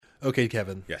Okay,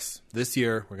 Kevin. Yes. This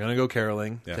year, we're going to go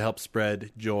caroling Yeah. to help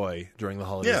spread joy during the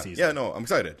holiday season. Yeah, no, I'm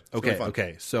excited. It's gonna be fun.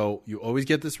 Okay. So you always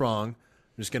get this wrong.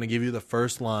 I'm just going to give you the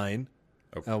first line.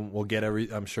 Okay. We'll get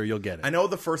I'm sure you'll get it. I know what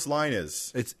the first line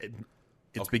is. It's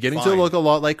beginning to fine. look a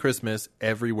lot like Christmas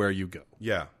everywhere you go.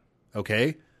 Yeah.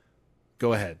 Okay?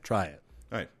 Go ahead. Try it.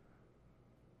 All right.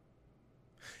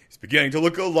 It's beginning to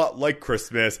look a lot like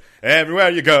Christmas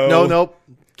everywhere you go. Nope.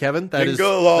 Kevin, that is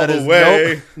Jingle all that the is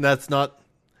way. nope. That's not.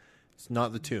 It's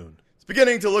not the tune. It's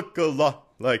beginning to look a lot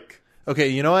like. Okay,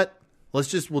 you know what? We'll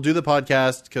do the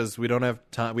podcast because we don't have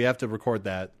time. We have to record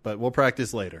that, but we'll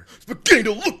practice later. It's beginning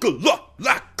to look a lot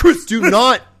like Christmas.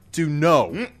 Do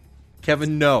no.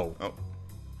 Kevin, no. Oh.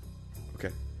 Okay.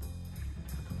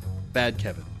 Bad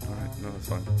Kevin. All right. No, that's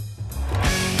fine.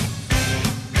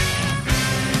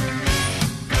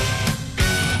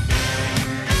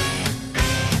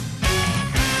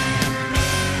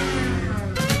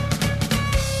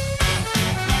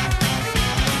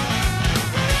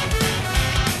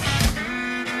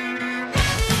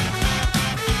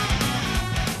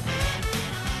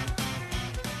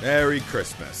 Merry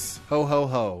Christmas. Ho, ho,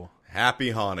 ho.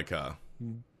 Happy Hanukkah.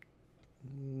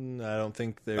 I don't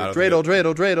think there's... I don't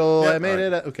Dreidel. Yeah, I made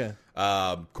all right. it. Okay.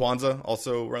 Kwanzaa,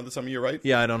 also around this time of year, right?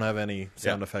 Yeah, I don't have any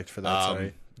sound Yeah. effect for that,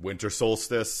 sorry. Winter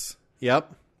solstice.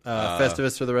 Yep.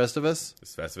 Festivus for the rest of us.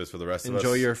 It's Festivus for the rest of us.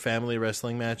 Enjoy your family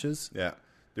wrestling matches. Yeah.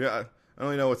 Yeah, I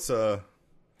only know it's...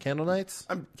 Candle nights?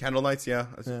 Candle nights, yeah.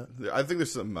 I think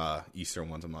there's some Eastern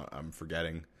ones I'm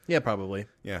forgetting. Yeah, probably.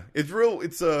 Yeah. It's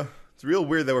real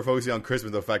weird that we're focusing on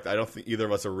Christmas, the fact I don't think either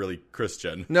of us are really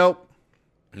Christian. Nope.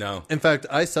 No. In fact,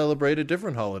 I celebrate a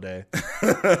different holiday.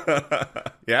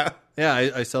 Yeah? Yeah,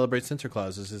 I celebrate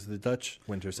Sinterklaas. This is the Dutch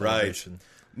winter celebration.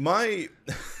 We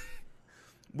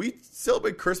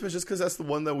celebrate Christmas just because that's the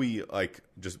one that we,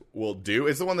 will do.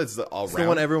 It's the one that's all It's around. the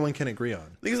one everyone can agree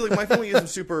on. Because, my family isn't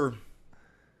super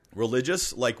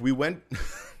religious. We went...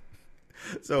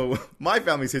 So, my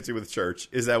family's history with church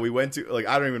is that we went to,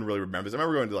 I don't even really remember this. I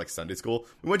remember going to, Sunday school.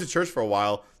 We went to church for a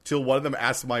while till one of them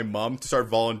asked my mom to start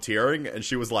volunteering, and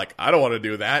she was like, I don't want to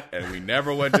do that, and we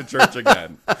never went to church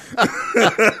again.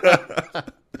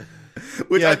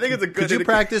 Which I think is a good... Could you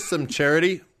practice some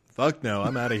charity? Fuck no,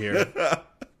 I'm out of here.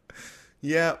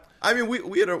 Yeah. I mean,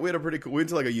 we had a pretty cool... We went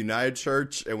to, a United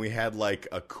Church, and we had,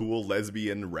 a cool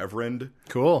lesbian reverend.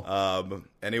 Cool.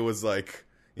 And it was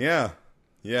yeah.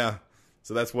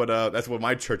 So that's what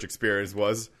my church experience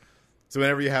was. So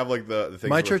whenever you have the things...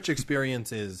 My church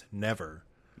experience is never.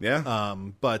 Yeah.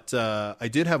 But I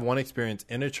did have one experience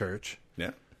in a church. Yeah.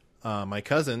 My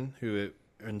cousin,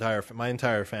 my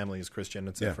entire family is Christian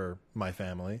except for my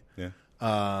family. Yeah.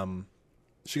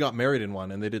 She got married in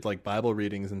one, and they did Bible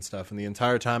readings and stuff. And the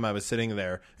entire time I was sitting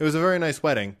there, it was a very nice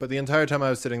wedding. But the entire time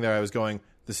I was sitting there, I was going,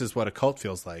 "This is what a cult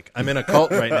feels like." I'm in a cult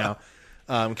right now.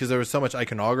 Because there was so much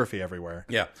iconography everywhere.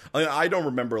 Yeah. I don't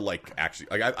remember, actually...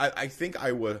 I think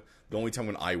I would... The only time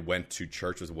when I went to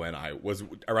church was when I was...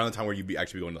 Around the time where you'd be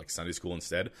actually going to, Sunday school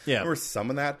instead. Yeah. I remember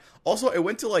some of that. Also, I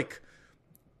went to,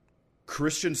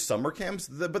 Christian summer camps.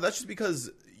 But that's just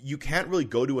because you can't really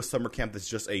go to a summer camp that's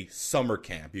just a summer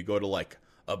camp. You go to,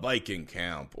 a biking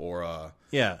camp or a...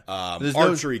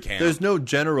 archery camp. There's no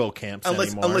general camps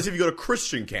anymore. Unless if you go to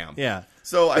Christian camp. Yeah.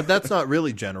 So but that's not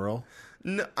really general.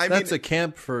 No, That's a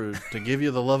camp to give you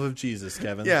the love of Jesus,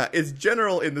 Kevin. Yeah, it's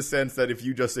general in the sense that if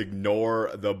you just ignore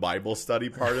the Bible study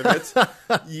part of it,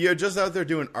 you're just out there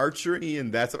doing archery,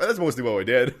 and that's mostly what we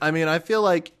did. I mean, I feel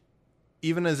like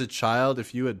even as a child,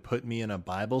 if you had put me in a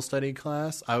Bible study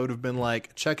class, I would have been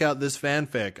like, check out this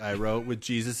fanfic I wrote with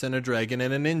Jesus and a dragon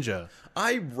and a ninja.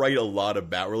 I write a lot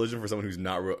about religion for someone who's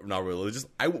not religious.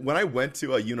 When I went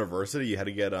to a university, you had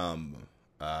to get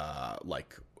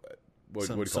what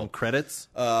do you call Some it? credits?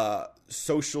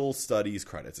 Social studies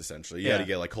credits, essentially. You Yeah. had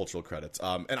to get cultural credits.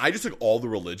 And I just took all the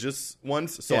religious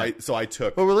ones. So I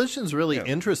took... Well, religion's really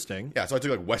interesting. Yeah, so I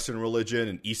took Western religion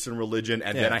and Eastern religion,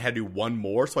 and then I had to do one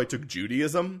more, so I took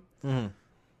Judaism. Mm-hmm.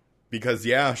 Because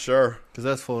sure. Because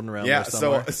that's floating around Yeah, there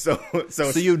somewhere.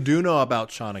 so you do know about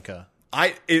Chanukah.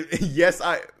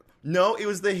 No, it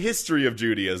was the history of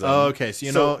Judaism. Oh, okay.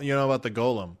 So you know about the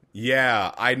golem.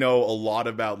 Yeah, I know a lot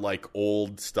about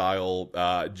old style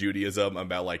Judaism,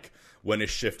 about when it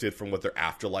shifted from what their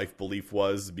afterlife belief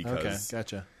was. Because okay,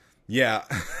 gotcha. Yeah,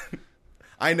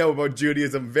 I know about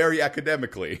Judaism very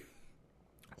academically.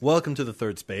 Welcome to the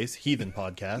Third Space Heathen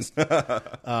Podcast,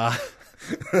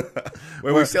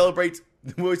 where we celebrate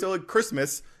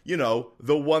Christmas.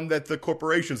 The one that the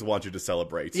corporations want you to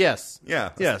celebrate. Yes.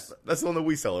 Yeah. Yes. That's the one that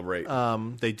we celebrate.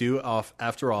 They do,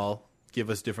 after all, give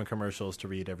us different commercials to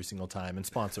read every single time and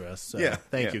sponsor us. So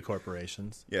thank you,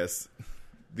 corporations. Yes.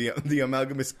 the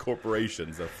amalgamous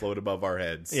corporations that float above our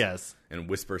heads. Yes. And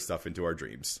whisper stuff into our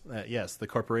dreams. Yes, the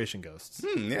corporation ghosts.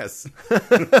 Yes.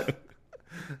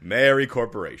 Merry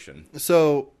corporation.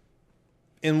 So,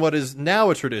 in what is now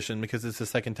a tradition, because it's the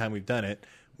second time we've done it,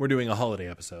 we're doing a holiday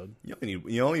episode. You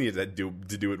only need to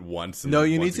do it once. No,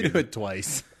 you need to do it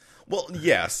twice. Well,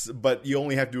 yes, but you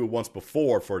only have to do it once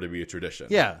before for it to be a tradition.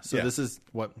 Yeah, so this is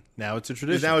what... Now it's a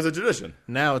tradition. Now it's a tradition.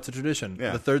 Now it's a tradition.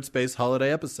 Yeah. The Third Space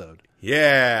holiday episode.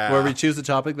 Yeah. Where we choose a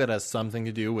topic that has something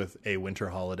to do with a winter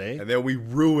holiday. And then we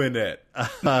ruin it.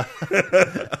 I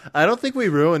don't think we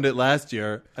ruined it last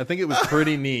year. I think it was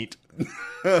pretty neat.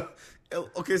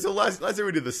 Okay, so last year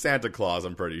we did the Santa Claus,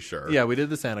 I'm pretty sure. Yeah, we did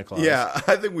the Santa Claus. Yeah,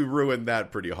 I think we ruined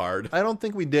that pretty hard. I don't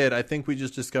think we did. I think we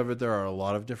just discovered there are a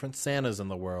lot of different Santas in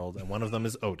the world, and one of them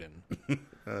is Odin. All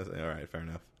right, fair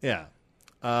enough. Yeah.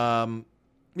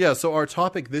 Yeah, so our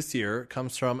topic this year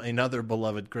comes from another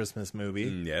beloved Christmas movie,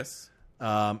 Yes.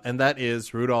 and that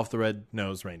is Rudolph the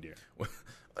Red-Nosed Reindeer. What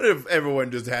if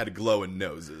everyone just had glowing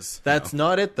noses? That's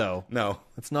not it, though. No.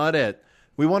 That's not it.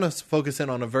 We want to focus in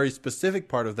on a very specific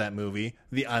part of that movie,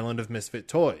 the Island of Misfit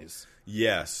Toys.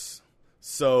 Yes.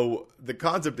 So the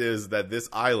concept is that this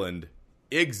island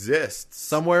exists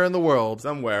Somewhere in the world,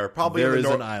 somewhere. Probably there in the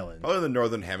is an island. Probably in the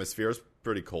northern hemisphere. It's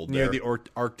pretty cold Near there. the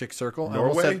Arctic Circle.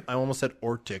 Norway? I almost said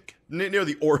Arctic. Near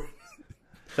the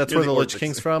That's near where the Lich Arctic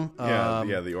King's from.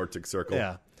 Yeah, the Arctic Circle.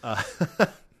 Yeah.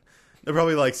 They're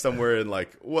probably like somewhere in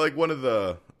like one of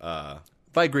the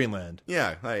By Greenland.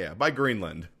 yeah, by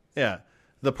Greenland. Yeah.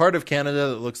 The part of Canada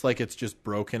that looks like it's just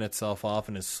broken itself off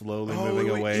and is slowly moving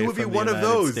away it would be from one the of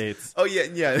United those. States. Oh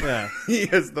yeah.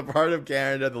 Yes, the part of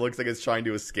Canada that looks like it's trying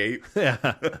to escape. Yeah.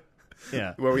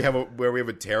 Yeah. Where we have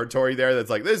a territory there that's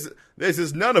like this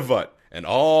is Nunavut and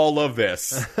all of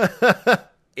this.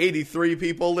 83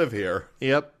 people live here.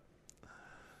 Yep.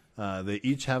 They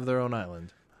each have their own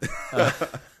island. My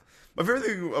favorite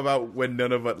thing about when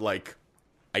Nunavut, like,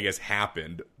 I guess,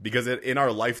 happened, because in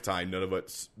our lifetime,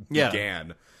 Nunavut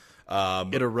began.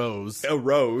 It arose.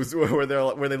 Where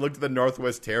they looked at the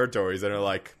Northwest Territories and are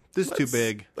like, This is too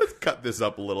big. Let's cut this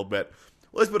up a little bit.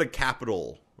 Let's put a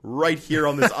capital right here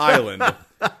on this island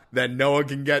that no one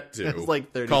can get to. It's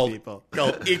like 30 people.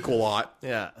 Called Equalot.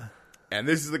 Yeah. And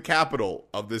this is the capital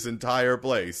of this entire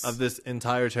place. Of this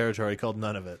entire territory called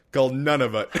Nunavut. Called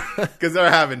Nunavut. Because they're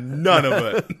having none of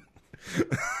it.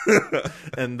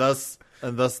 And thus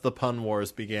the pun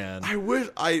wars began. I wish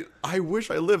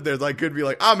I lived there so I could be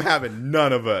like, I'm having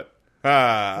none of it.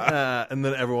 And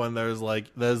then everyone there's like,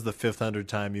 that is the 500th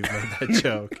time you've made that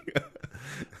joke.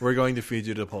 We're going to feed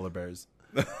you to polar bears.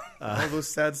 All those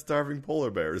sad, starving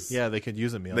polar bears. Yeah, they could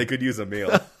use a meal. They could use a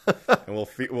meal. And we'll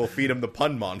feed them the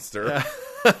pun monster.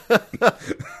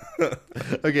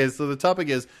 Okay, so the topic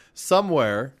is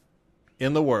somewhere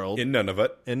in the world, In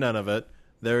Nunavut.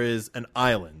 there is an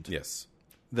island Yes.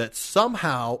 that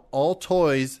somehow all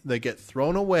toys that get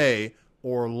thrown away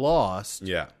or lost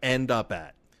Yeah. end up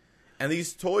at. And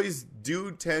these toys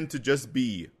do tend to just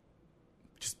be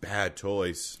bad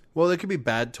toys. Well, they could be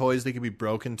bad toys. They could be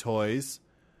broken toys.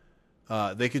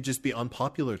 They could just be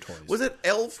unpopular toys. Was it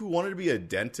Elf who wanted to be a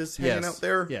dentist hanging Yes. out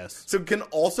there? Yes. So can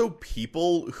also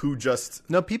people who just...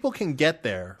 No, people can get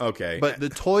there. Okay. But the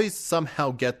toys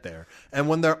somehow get there. And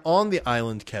when they're on the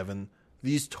island, Kevin,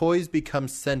 these toys become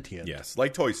sentient. Yes,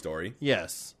 like Toy Story.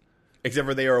 Yes. Except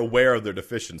for they are aware of their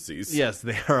deficiencies. Yes,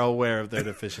 they are aware of their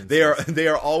deficiencies. They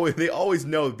always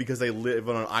know because they live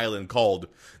on an island called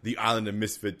the Island of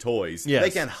Misfit Toys. Yes. They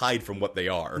can't hide from what they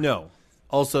are. No.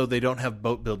 Also, they don't have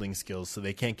boat building skills, so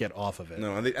they can't get off of it.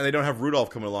 No, and they don't have Rudolph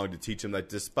coming along to teach them that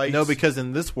despite... No, because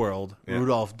in this world,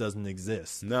 Rudolph doesn't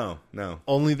exist. No.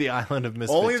 Only the Island of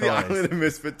Misfit Only Toys. the Island of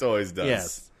Misfit Toys does.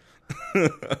 Yes.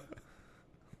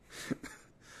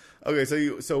 Okay,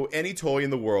 so any toy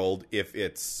in the world, if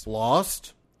it's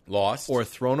Lost lost or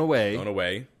thrown away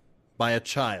away, by a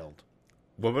child.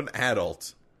 what about an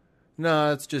adult?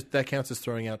 No, it's just that counts as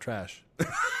throwing out trash.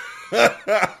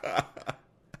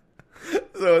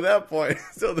 So at that point,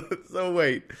 so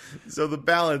the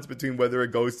balance between whether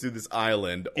it goes to this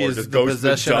island or Is just the goes to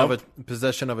the dump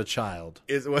possession of a child.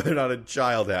 is whether or not a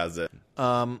child has it.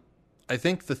 I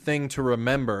think the thing to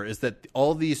remember is that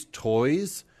all these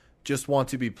toys just want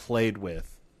to be played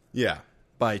with Yeah.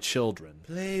 by children.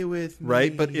 Play with me.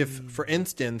 Right? But if, for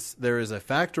instance, there is a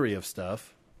factory of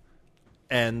stuff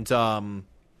and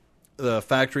the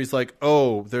factory's like,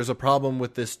 oh, there's a problem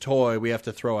with this toy, we have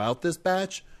to throw out this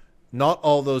batch, not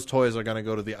all those toys are going to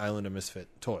go to the Island of Misfit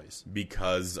Toys.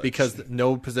 Because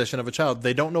No possession of a child.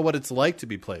 They don't know what it's like to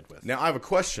be played with. now I have a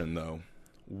question though.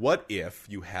 What if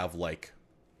you have like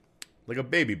a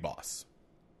baby boss?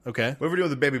 Okay. What if we're doing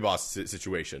the baby boss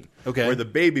situation? Okay. Where the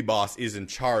baby boss is in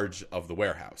charge of the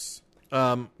warehouse.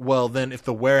 Well, then if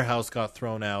the warehouse got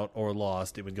thrown out or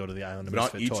lost, it would go to the island of But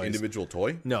not misfit each toys. individual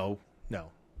toy? No.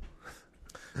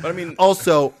 But I mean...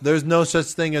 Also, there's no such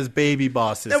thing as baby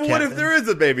bosses. Yeah, but what if there is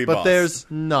a baby boss? But there's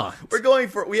not.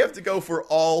 We have to go for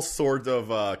all sorts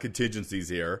of contingencies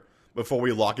here before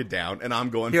we lock it down, and I'm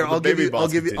going Here, for the baby boss I'll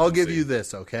give contingency. you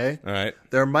this, okay? All right.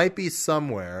 There might be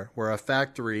somewhere where a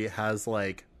factory has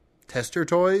like tester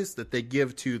toys that they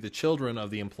give to the children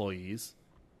of the employees,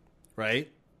 right?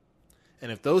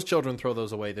 And if those children throw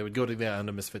those away, they would go to the island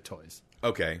of misfit toys.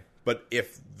 Okay, but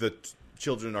if the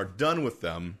children are done with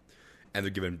them and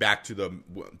they're given back to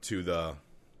the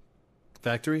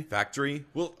Factory? factory,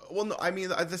 well, no. I mean,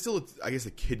 that's still, I guess,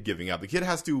 a kid giving up. The kid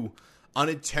has to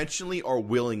unintentionally or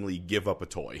willingly give up a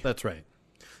toy. That's right.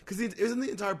 Because isn't the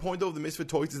entire point though of the misfit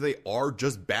toys is they are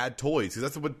just bad toys?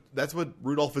 Because that's what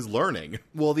Rudolph is learning.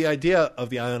 Well, the idea of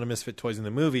the island of misfit toys in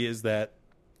the movie is that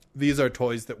these are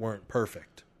toys that weren't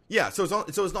perfect. Yeah, so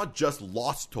it's not just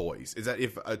lost toys. Is that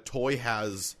if a toy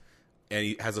has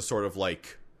a sort of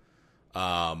like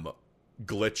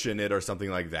glitch in it or something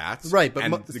like that, Right, but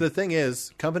and the thing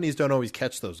is, companies don't always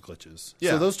catch those glitches.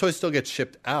 Yeah. So those toys still get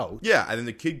shipped out. yeah, and then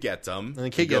the kid gets them, And the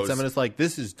kid gets them and it's like,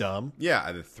 this is dumb. yeah,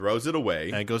 and then throws it away.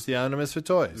 And it goes to the island of misfit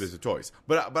toys. There's the toys,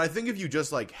 but I think if you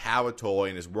just like have a toy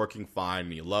and it's working fine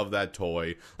and you love that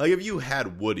toy, like if you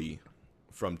had Woody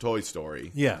from Toy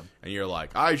Story, Yeah. and you're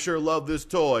like, I sure love this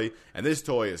toy, and this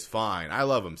toy is fine, I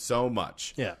love him so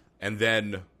much, Yeah. and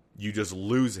then you just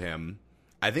lose him,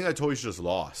 I think that toy's just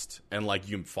lost, and like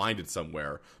you can find it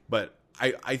somewhere. But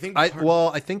I think I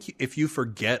think if you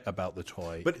forget about the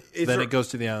toy, But then it goes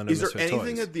to the island of Is there misfit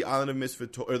anything toys. at the island of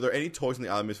misfit toys? Are there any toys in the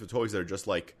island of misfit toys that are just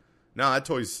like, no, that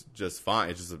toy's just fine.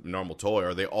 It's just a normal toy. Or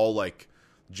are they all like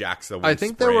jacks that I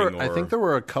think there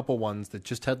were a couple ones that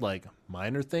just had like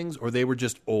minor things, or they were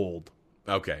just old.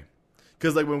 Okay,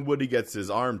 because like when Woody gets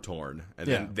his arm torn and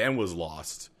Yeah. then was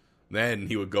lost, then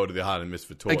he would go to the island of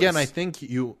misfit toys. Again, I think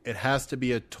it has to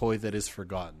be a toy that is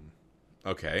forgotten,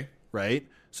 Okay, right?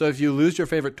 So if you lose your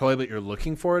favorite toy but you're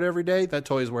looking for it every day, that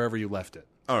toy is wherever you left it,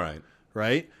 all right.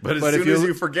 right? But as if soon as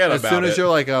you forget as about soon as it- you're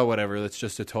like, oh, whatever, that's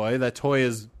just a toy. That toy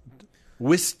is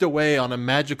whisked away on a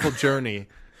magical journey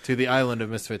to the island of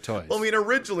misfit toys. Well, I mean,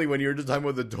 originally when you were just talking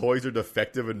about the toys are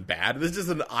defective and bad, this is just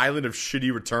an island of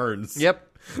shitty returns. Yep.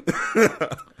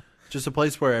 Just a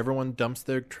place where everyone dumps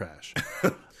their trash.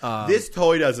 This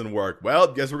toy doesn't work. Well,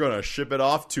 guess we're going to ship it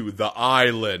off to the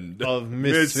island Of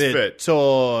misfit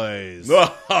toys.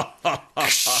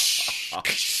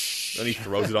 Then he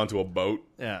throws it onto a boat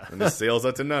Yeah. and just sails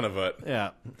out to Nunavut.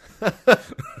 Yeah.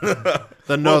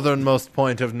 The northernmost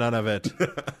point of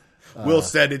Nunavut. We'll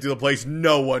send it to the place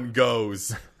no one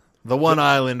goes. The one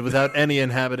island without any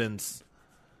inhabitants.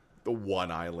 The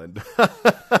one island.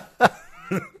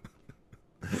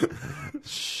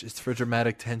 Shh, it's for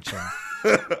dramatic tension.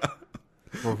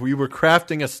 We were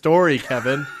crafting a story,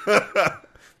 Kevin.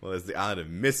 Well, there's the island of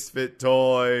misfit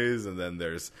toys, and then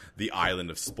there's the island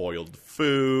of spoiled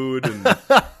food, and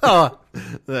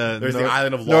There's the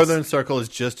island of lost- Northern Circle is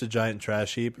just a giant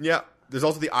trash heap. yeah, there's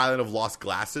also the island of lost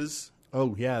glasses.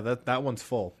 Oh yeah, that one's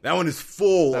full. That one is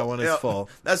full. That one is full.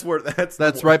 That's where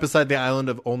that's Right beside the island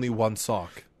of only one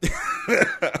sock.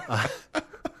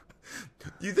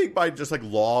 Do you think by just like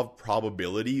law of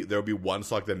probability there'll be one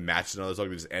sock that matches another sock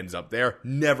that just ends up there?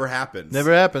 Never happens.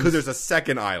 Never happens. Because there's a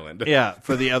second island. Yeah,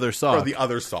 for the other sock. Or the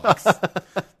other socks.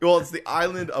 Well, it's the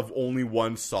island of only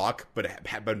one sock, but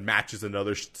matches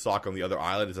another sock on the other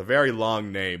island. It's a very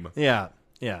long name. Yeah.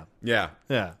 Yeah.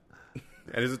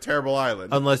 And it's a terrible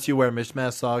island. Unless you wear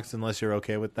mishmash socks, unless you're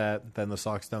okay with that, then the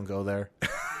socks don't go there.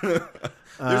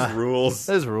 There's rules.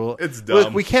 There's a rule. It's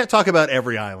dumb. We can't talk about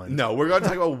every island. No, we're going to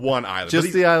talk about one island. Just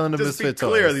But the island of just misfit to be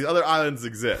clear, toys. these other islands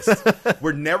exist.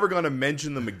 We're never going to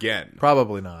mention them again.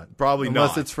 Probably not. Probably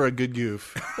Unless not. it's for a good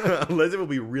goof. Unless it will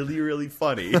be really, really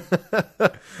funny.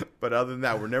 But other than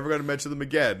that, we're never going to mention them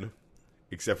again,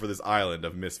 except for this island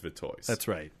of misfit toys. That's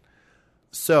right.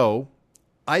 So,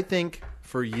 I think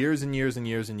for years and years and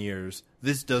years and years,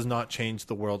 this does not change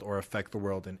the world or affect the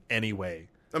world in any way.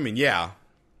 I mean, yeah.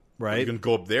 Right? You can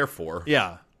go up there for.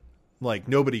 Yeah. Like,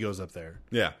 nobody goes up there.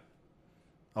 Yeah.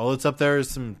 All that's up there is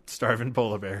some starving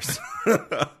polar bears.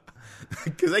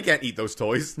 Because they can't eat those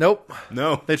toys. Nope.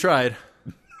 No. They tried.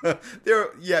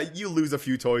 You lose a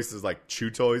few toys as like chew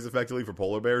toys effectively for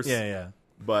polar bears. Yeah.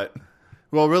 But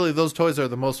Well, really, those toys are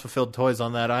the most fulfilled toys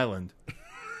on that island.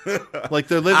 Like,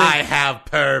 they're living... I have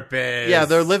purpose. Yeah,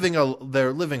 they're living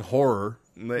horror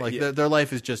Like Yeah. their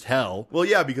life is just hell. Well,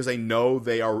 yeah, because they know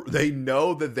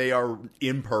that they are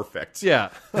imperfect. Yeah.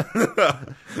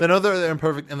 They know that they're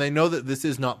imperfect, and they know that this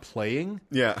is not playing.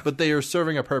 Yeah. But they are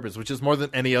serving a purpose, which is more than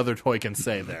any other toy can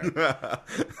say there.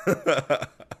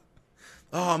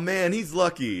 Oh man, he's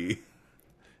lucky.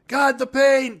 God, the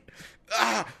pain!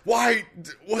 Why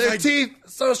was Their I teeth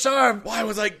so sharp! Why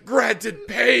was I granted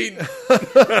pain?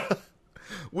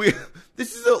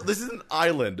 This is an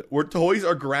island where toys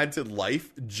are granted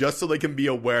life just so they can be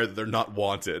aware that they're not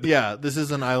wanted. Yeah, this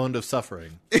is an island of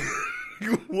suffering.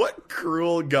 What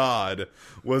cruel god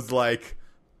was like,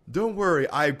 don't worry,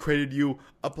 I've created you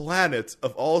a planet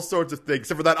of all sorts of things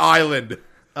except for that island.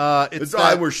 It's It's an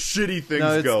island where shitty things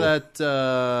no, it's go. that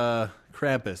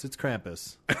Krampus. It's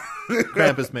Krampus.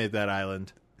 Krampus made that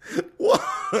island. What?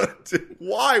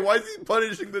 Why? Why is he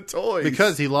punishing the toys?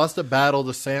 Because he lost a battle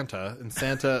to Santa, and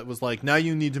Santa was like, now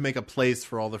you need to make a place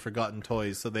for all the forgotten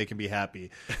toys so they can be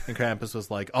happy. And Krampus was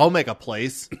like, I'll make a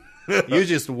place. You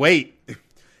just wait.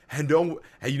 And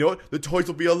you know what? The toys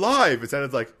will be alive. And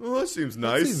Santa's like, oh, that seems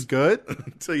nice. Seems good.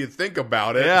 Until you think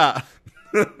about it. Yeah.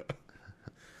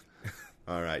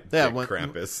 All right. Yeah, Dick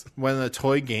Krampus. When the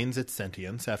toy gains its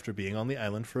sentience after being on the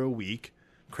island for a week,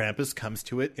 Krampus comes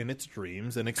to it in its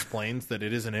dreams and explains that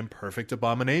it is an imperfect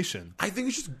abomination. I think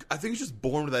it's just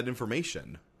born with that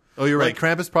information. Oh, you're Like-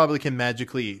 right. Krampus probably can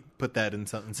magically put that in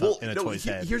a toy's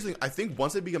head. Here's the thing. I think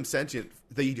once they become sentient,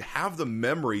 they have the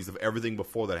memories of everything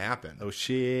before that happened. Oh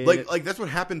shit! Like that's what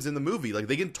happens in the movie. Like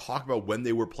they can talk about when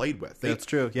they were played with. That's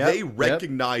true. Yep. They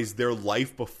recognize their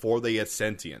life before they had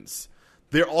sentience.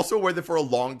 They're also aware that for a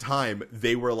long time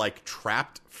they were like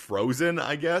trapped, frozen,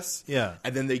 I guess. Yeah.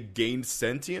 And then they gained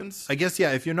sentience. I guess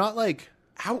yeah. If you're not like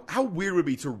How weird would it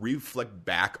be to reflect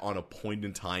back on a point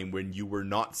in time when you were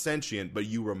not sentient, but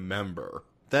you remember?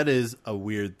 that is a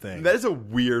weird thing. That is a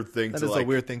weird thing. That is a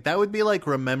weird thing. That would be like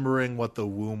remembering what the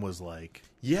womb was like.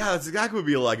 Yeah, that's exactly what it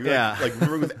would be like. Yeah. Like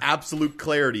remembering with absolute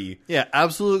clarity. Yeah,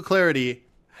 absolute clarity.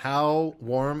 How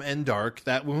warm and dark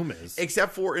that womb is.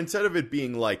 Except for instead of it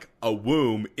being like a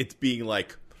womb, it's being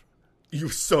like you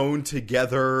sewn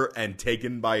together and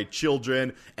taken by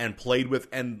children and played with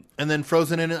and then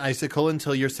frozen in an icicle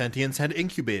until your sentience had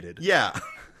incubated. yeah,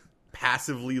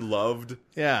 passively loved.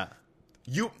 Yeah.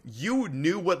 You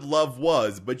knew what love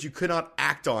was, but you could not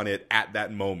act on it at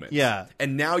that moment. Yeah.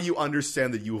 And now you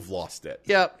understand that you've lost it.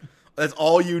 Yep. That's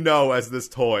all you know as this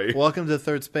toy. Welcome to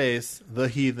Third Space, the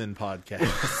Heathen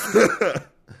podcast.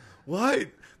 What?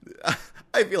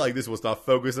 I feel like this was not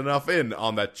focused enough in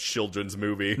on that children's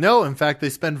movie. No, in fact, they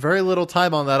spend very little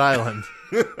time on that island.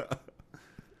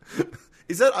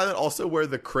 Is that island also where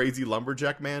the crazy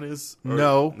lumberjack man is? Or-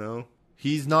 No. No?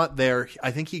 He's not there.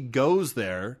 I think he goes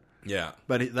there, Yeah.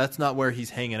 but that's not where he's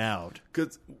hanging out.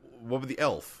 Because what about the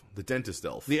elf? The dentist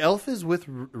elf? The elf is with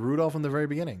Rudolph in the very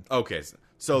beginning. Okay.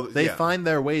 So They yeah. find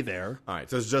their way there. All right.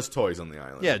 So it's just toys on the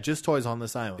island. Yeah, just toys on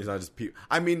this island. It's not just people.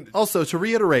 I mean, Also, to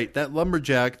reiterate, that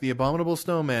lumberjack, the abominable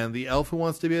snowman, the elf who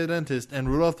wants to be a dentist, and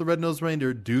Rudolph the Red-Nosed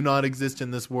Reindeer do not exist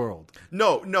in this world.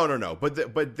 no.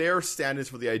 But their stand is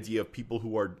for the idea of people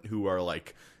who are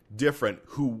like different.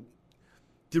 Who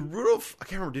did Rudolph? I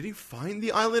can't remember. Did he find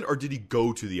the island or did he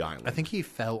go to the island? I think he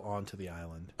fell onto the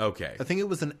island. Okay. I think it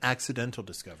was an accidental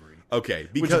discovery. Okay.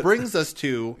 Which brings us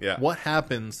to Yeah. what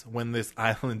happens when this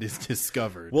island is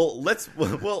discovered.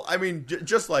 Well, I mean,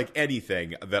 just like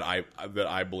anything that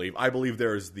I believe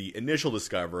there's the initial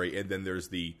discovery and then there's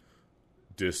the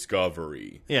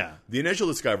discovery. Yeah. The initial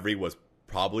discovery was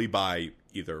probably by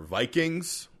either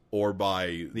Vikings or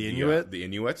by The Inuit? The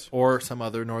Inuit. Or some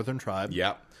other northern tribe.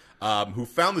 Yeah. Who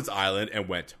found this island and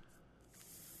went,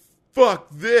 fuck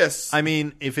this. I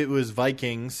mean, if it was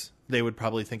Vikings, they would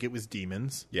probably think it was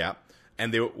demons. Yeah.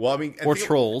 And they, well, I mean, Or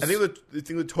trolls. I think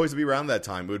the toys would be around that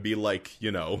time. It would be like,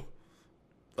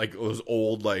 like those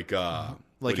old, like Like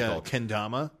what do you a call it?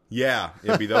 kendama. Yeah,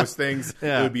 it'd be those things.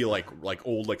 Yeah. It would be like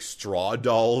old like straw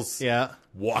dolls. Yeah.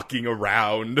 Walking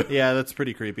around. Yeah, that's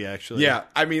pretty creepy, actually. Yeah,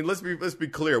 I mean, let's be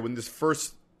clear. When this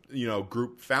first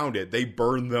group found it, they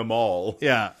burned them all.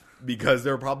 Yeah. Because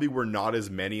there probably were not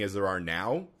as many as there are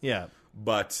now. Yeah.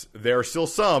 But there are still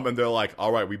some, and they're like,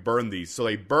 all right, we burned these. So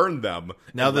they burned them.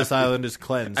 Now and this left island is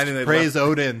cleansed. And then they Praise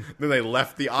Odin. Then they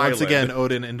left the island. Once again,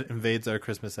 Odin invades our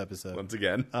Christmas episode. Once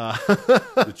again.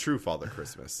 The true Father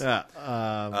Christmas. Yeah.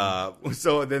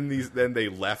 So then they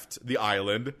left the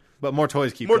island. But more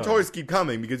toys keep More going. toys keep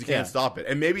coming because you can't Yeah. stop it.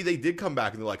 And maybe they did come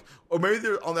back and they're like, or maybe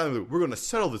they're on that island. We're going to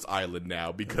settle this island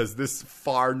now because this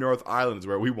far north island is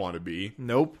where we want to be.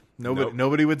 Nope. Nope.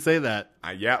 Nobody would say that.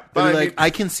 Yeah. But But like, I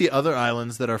can see other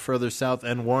islands that are further south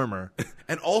and warmer.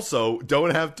 and also don't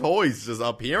have toys just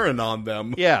appearing on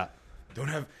them. Yeah.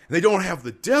 They don't have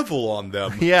the devil on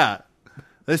them. Yeah.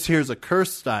 This here's a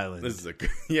cursed island. This is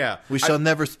yeah. We shall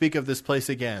never speak of this place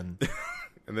again.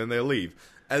 And then they leave.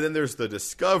 And then there's the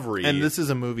discovery. And this is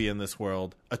a movie in this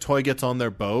world. A toy gets on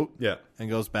their boat Yeah. and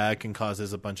goes back and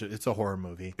causes a bunch of... It's a horror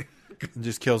movie. And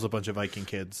just kills a bunch of Viking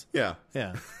kids. Yeah.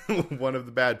 Yeah. One of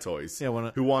the bad toys.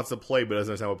 Yeah, who wants to play but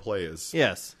doesn't understand what play is.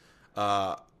 Yes.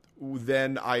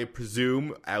 Then I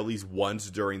presume at least once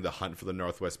during the hunt for the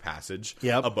Northwest Passage,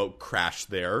 Yep. a boat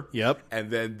crashed there. Yep. And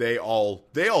then they all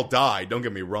died. Don't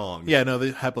get me wrong. Yeah, no,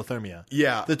 the hypothermia.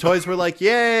 Yeah. The toys were like,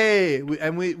 yay!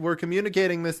 We're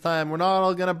communicating this time. We're not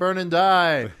all going to burn and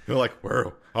die. They're like,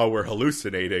 we're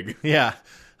hallucinating. Yeah.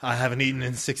 I haven't eaten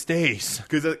in 6 days.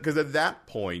 Because at that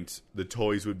point, the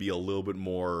toys would be a little bit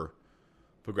more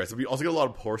progressive. We also get a lot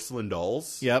of porcelain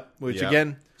dolls. Yep. Which, Yep.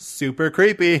 again, super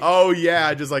creepy. Oh,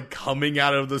 yeah. Just like coming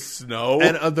out of the snow.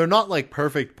 And they're not like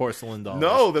perfect porcelain dolls.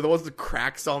 No, they're the ones with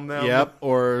cracks on them. Yep.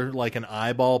 Or like an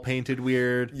eyeball painted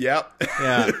weird. Yep.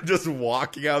 Yeah. Just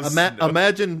walking out of snow.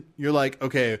 Imagine you're like,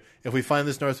 okay, if we find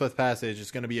this Northwest Passage,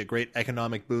 it's going to be a great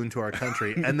economic boon to our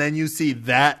country. And then you see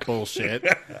that bullshit.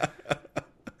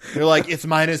 You're like, it's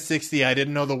minus 60. I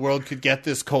didn't know the world could get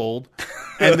this cold.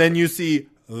 And then you see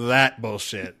that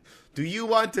bullshit. Do you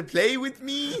want to play with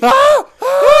me?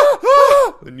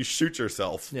 Then you shoot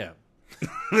yourself. Yeah.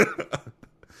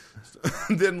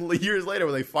 Then years later,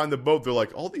 when they find the boat, they're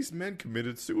like, all these men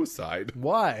committed suicide.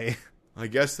 Why? I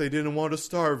guess they didn't want to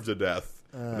starve to death.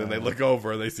 And then they look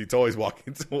over and they see toys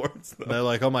walking towards them. They're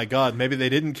like, oh my God, maybe they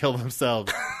didn't kill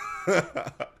themselves.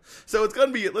 So it's going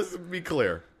to be, let's be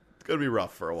clear, it's going to be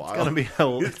rough for a while. It's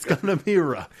gonna be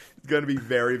rough. It's going to be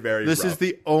very, very rough. This is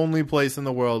the only place in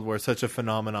the world where such a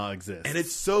phenomenon exists. And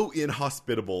it's so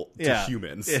inhospitable to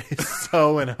humans. It's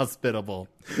so inhospitable.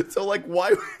 So, like,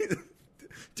 why...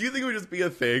 Do you think it would just be a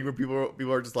thing where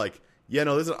people are just like, yeah,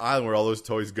 no, there's an island where all those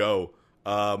toys go.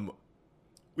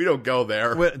 We don't go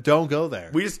there. Don't go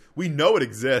there. We know it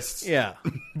exists. Yeah.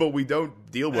 But we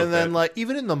don't deal with it. And then, like,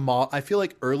 even in I feel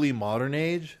like early modern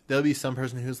age, there'll be some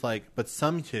person who's like, but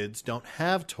some kids don't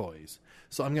have toys.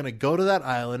 So I'm going to go to that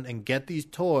island and get these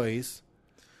toys.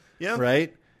 Yeah.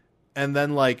 Right? And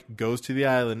then, like, goes to the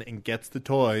island and gets the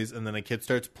toys, and then a kid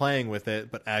starts playing with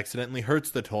it, but accidentally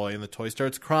hurts the toy, and the toy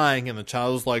starts crying, and the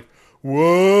child is like,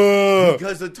 whoa!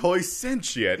 Because the toy's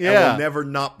sentient and Yeah. will never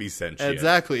not be sentient.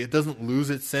 Exactly. It doesn't lose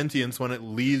its sentience when it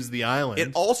leaves the island.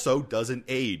 It also doesn't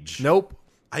age. Nope.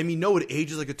 I mean, no, it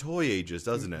ages like a toy ages,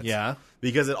 doesn't it? Yeah.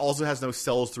 Because it also has no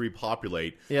cells to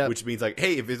repopulate. Yeah. Which means, like,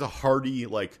 hey, if it's a hardy,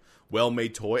 like,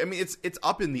 well-made toy, I mean, it's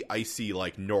up in the icy,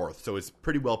 like, north, so it's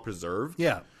pretty well preserved.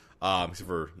 Yeah. Except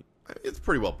for, it's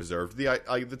pretty well preserved.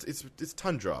 It's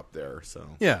tundra up there, so.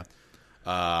 Yeah.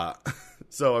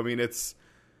 So, I mean, it's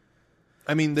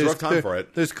I mean, a rough time for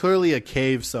it. There's clearly a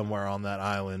cave somewhere on that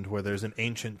island where there's an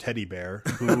ancient teddy bear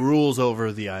who rules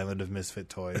over the island of misfit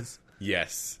toys.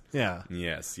 Yes. Yeah.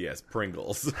 Yes,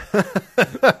 Pringles.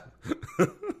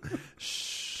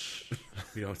 Shh.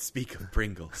 We don't speak of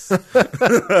Pringles.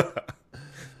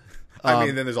 I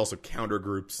mean, then there's also counter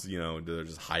groups, they're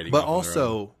just hiding. But off on their own.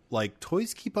 also, like,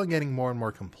 toys keep on getting more and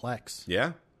more complex.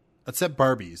 Yeah. Except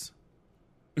Barbies.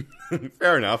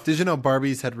 Fair enough. Did you know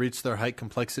Barbies had reached their height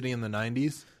complexity in the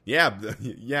 90s? Yeah,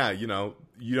 you don't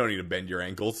need to bend your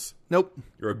ankles. Nope.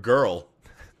 You're a girl.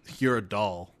 You're a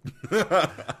doll.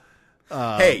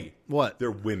 Hey, What? they're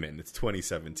women. It's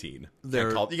 2017. They're-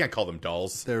 You can't call them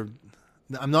dolls.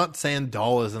 I'm not saying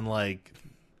doll as in, like,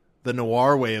 the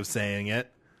noir way of saying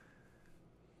it.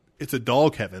 It's a doll,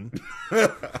 Kevin.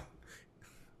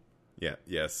 Yeah,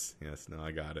 yes. No,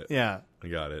 I got it. Yeah. I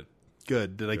got it.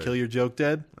 Good. Did I kill your joke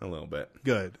dead? A little bit.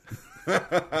 Good.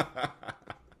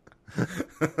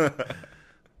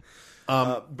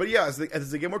 But yeah, as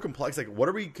they get more complex, like, what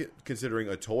are we considering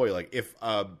a toy? Like, if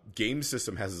a game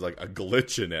system has, like, a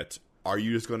glitch in it, are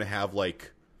you just going to have,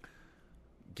 like,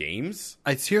 games?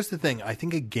 Here's the thing. I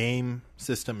think a game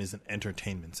system is an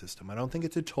entertainment system. I don't think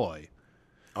it's a toy.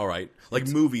 All right. Like,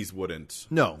 movies wouldn't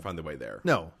No. find their way there.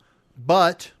 No.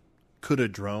 But could a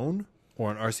drone or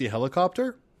an RC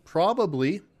helicopter?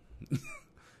 Probably.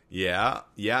 Yeah.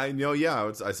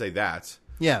 I'd say that.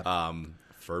 Yeah.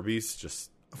 Furbies, just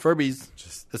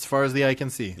Furbies, as far as the eye can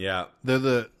see. yeah.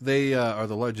 They are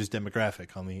the largest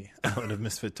demographic on the island of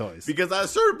misfit toys. Because at a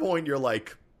certain point, you're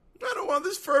like, I don't want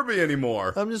this Furby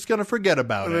anymore. I'm just gonna forget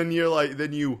about And it. then you're like,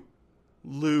 then you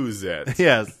lose it.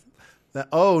 Yes.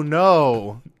 Oh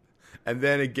no. And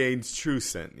then it gains true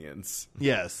sentience.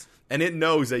 Yes. And it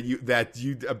knows that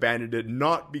you abandoned it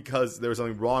not because there was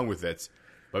something wrong with it,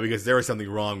 but because there was something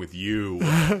wrong with you.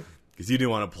 because you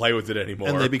didn't want to play with it anymore.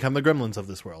 And they become the gremlins of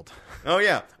this world. Oh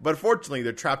yeah, but fortunately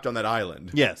they're trapped on that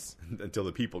island. Yes. Until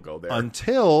the people go there.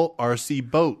 Until RC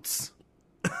boats.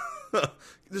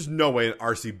 There's no way an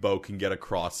RC boat can get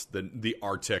across the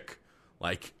Arctic,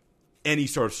 like any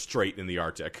sort of strait in the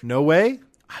Arctic. No way?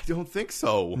 I don't think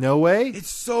so. No way? It's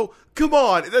so... Come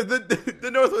on. The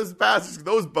Northwest Passage,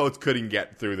 those boats couldn't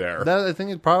get through there. That, I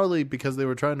think it's probably because they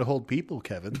were trying to hold people,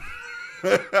 Kevin.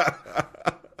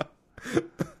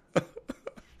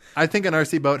 I think an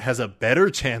RC boat has a better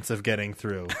chance of getting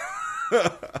through.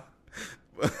 I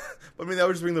mean, that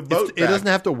would just bring the boat back. It doesn't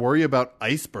have to worry about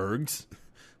icebergs.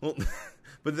 Well,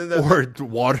 but then or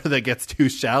water that gets too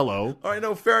shallow. All right,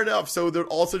 no, fair enough. So there'd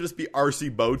also just be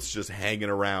RC boats just hanging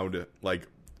around, like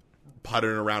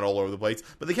puttering around all over the place.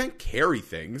 But they can't carry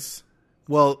things.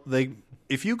 Well,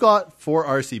 if you got 4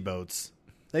 RC boats,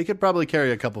 they could probably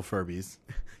carry a couple Furbies.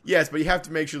 Yes, but you have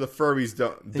to make sure the Furbies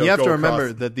don't you have go to remember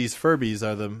across. that these Furbies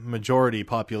are the majority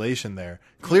population there.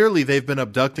 Clearly, they've been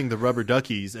abducting the rubber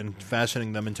duckies and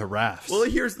fashioning them into rafts. Well,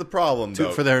 here's the problem,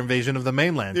 though. For their invasion of the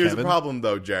mainland, Here's Kevin. the problem,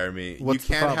 though, Jeremy. What's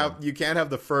the problem? You can't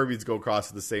have the Furbies go across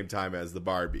at the same time as the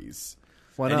Barbies.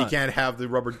 Why and not? you can't have the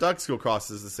rubber ducks go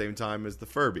across at the same time as the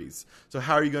Furbies. So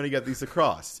how are you going to get these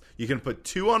across? You can put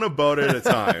 2 on a boat at a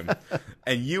time,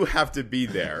 and you have to be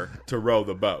there to row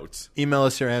the boat. Email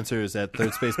us your answers at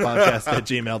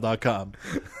thirdspacepodcast@gmail.com.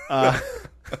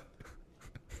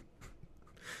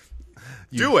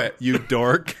 Do it. You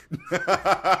dork.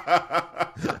 I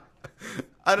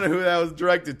don't know who that was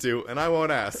directed to, and I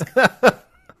won't ask. All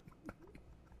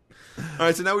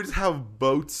right, so now we just have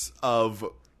boats of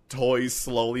toys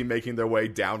slowly making their way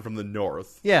down from the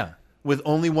north Yeah, with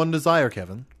only one desire,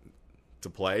 Kevin. to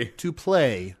play, To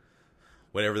play.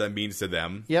 whatever that means to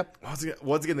them. Yep.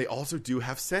 Once again, they also do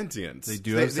have sentience. They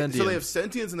do have So they sentience. have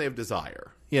sentience and they have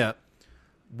desire, Yeah.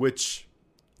 which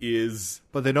is...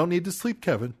 But they don't need to sleep,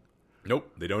 Kevin.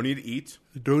 Nope, they don't need to eat.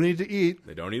 They don't need to eat.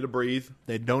 They don't need to breathe.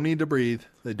 They don't need to breathe.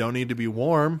 They don't need to be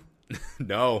warm.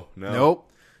 No. Nope.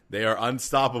 They are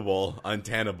unstoppable,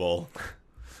 untenable.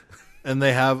 And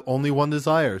they have only one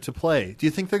desire, to play. Do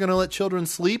you think they're going to let children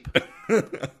sleep?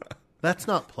 That's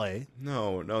not play.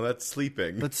 No, that's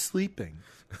sleeping. That's sleeping.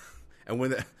 And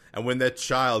when that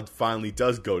child finally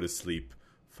does go to sleep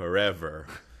forever,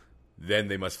 then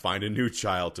they must find a new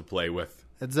child to play with.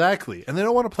 Exactly. And they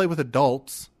don't want to play with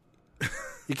adults.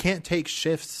 You can't take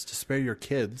shifts to spare your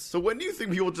kids. So when do you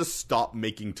think people just stop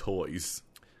making toys?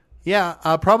 Yeah,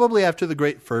 probably after the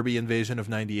great Furby invasion of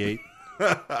 98.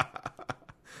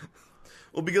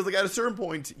 Well, because like at a certain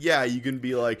point, yeah, you can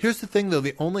be like, Here's the thing, though.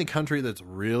 The only country that's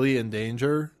really in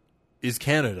danger is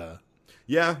Canada.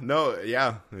 yeah,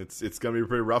 it's gonna be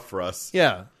pretty rough for us.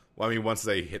 Yeah. Well, I mean, once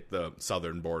they hit the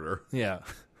southern border, Yeah.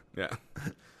 yeah,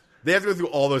 they have to go through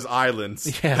all those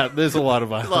islands. Yeah, there's a lot of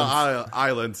There's a islands. lot of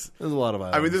islands. There's a lot of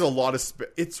islands. I mean, there's a lot of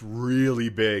it's really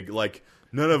big. Like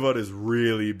none of it is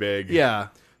really big. Yeah.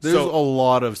 There's So- a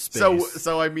lot of space.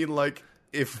 So I mean, like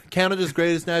if Canada's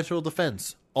greatest natural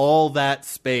defense. All that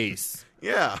space.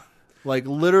 yeah. Like,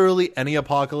 literally any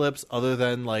apocalypse other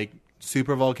than, like,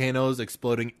 super volcanoes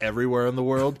exploding everywhere in the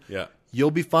world, Yeah.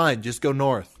 you'll be fine. Just go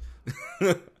north.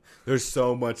 There's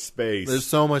so much space. There's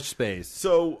so much space.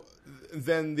 So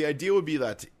then the idea would be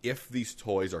that if these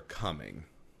toys are coming,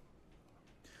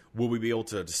 will we be able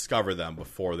to discover them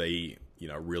before they,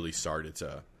 really started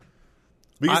to...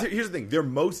 Because here's the thing. They're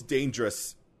most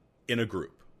dangerous in a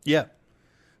group. Yeah.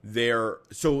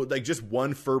 So like just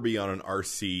one Furby on an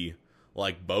RC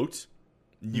like boat,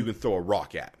 you can throw a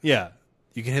rock at. Yeah.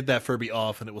 You can hit that Furby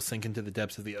off and it will sink into the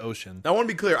depths of the ocean. Now, I want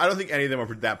to be clear. I don't think any of them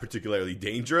are that particularly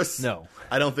dangerous. No.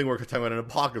 I don't think we're talking about an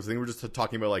apocalypse. I think we're just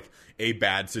talking about like a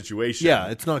bad situation. Yeah,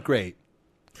 it's not great.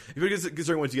 If you're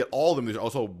considering once you get all of them, there's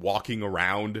also walking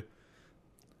around.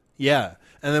 Yeah.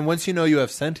 And then once you know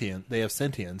they have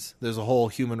sentience, there's a whole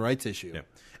human rights issue. Yeah.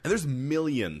 And there's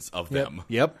millions of them.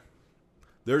 Yep.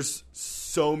 There's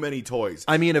so many toys.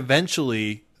 I mean,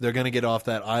 eventually they're going to get off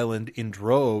that island in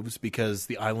droves because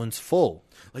the island's full.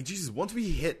 Like, Jesus, once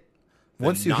we hit the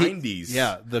Once you 90s.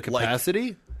 hit, the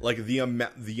capacity. Like the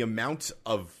amount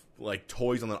of like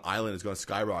toys on the island is going to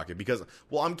skyrocket because,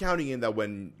 well, I'm counting in that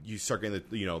when you start getting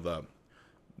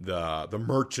the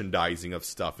merchandising of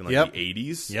stuff in like the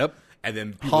 80s. Yep. And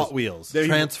then Hot Wheels,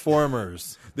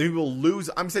 Transformers. Then people lose.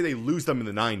 I'm saying they lose them in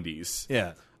the 90s.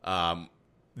 Yeah.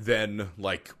 Then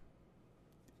like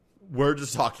we're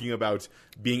just talking about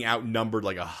being outnumbered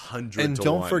like 100 And to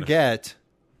don't 1. forget,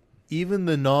 even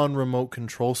the non-remote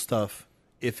control stuff,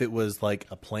 if it was like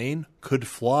a plane, could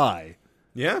fly.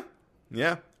 Yeah.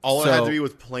 All it had to be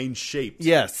was plane shaped.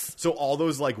 Yes. So all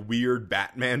those like weird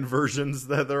Batman versions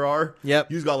that there are.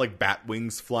 Yep. You've got like bat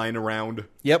wings flying around.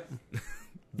 Yep.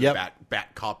 Yep.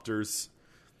 Bat copters.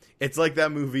 It's like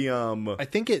that movie. I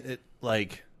think it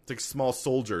like it's like Small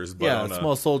Soldiers. But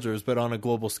Small Soldiers, but on a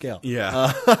global scale.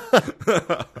 Yeah.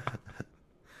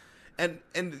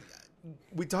 And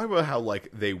we talk about how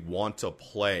like they want to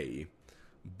play,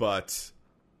 but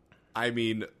I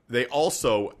mean they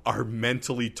also are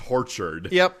mentally tortured.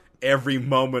 Yep. Every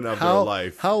moment of their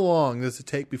life. How long does it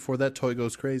take before that toy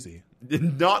goes crazy?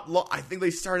 Not long. I think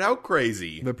they start out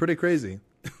crazy. They're pretty crazy.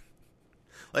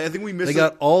 Like I think we missed. They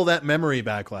got all that memory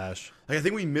backlash. Like I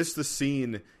think we missed the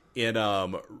scene in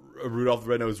Rudolph the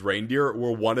Red-Nosed Reindeer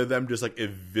where one of them just like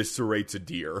eviscerates a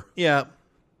deer. Yeah.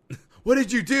 What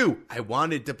did you do? I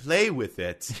wanted to play with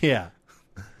it. Yeah.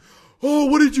 Oh,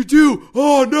 what did you do?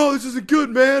 Oh no, this isn't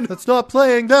good, man. That's not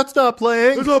playing. That's not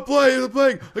playing. It's not playing. It's not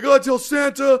playing. I gotta tell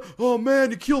Santa. Oh man,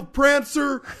 you killed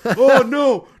Prancer. Oh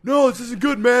no, this isn't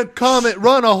good, man. Comet,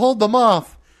 run! I'll hold them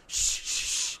off.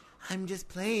 Shh. I'm just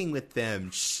playing with them.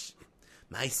 Shh.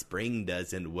 My spring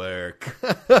doesn't work.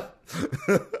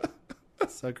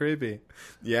 So creepy.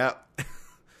 Yeah.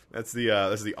 That's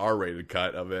the R-rated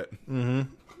cut of it. Mm-hmm.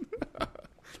 Do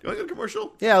you want to go to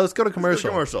commercial? Yeah, let's go to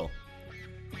commercial. Let's go to commercial.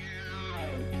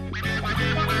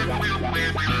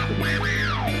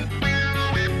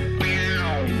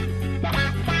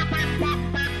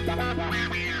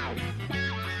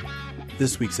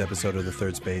 This week's episode of The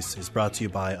Third Space is brought to you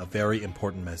by a very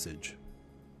important message.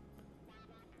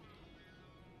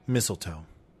 Mistletoe.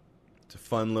 It's a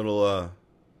fun little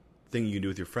thing you can do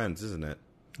with your friends, isn't it?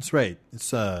 That's right.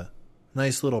 It's a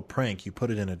nice little prank. You put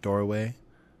it in a doorway.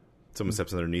 Someone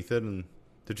steps underneath it and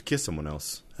did you kiss someone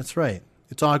else? That's right.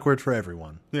 It's awkward for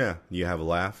everyone. Yeah. You have a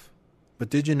laugh. But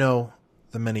did you know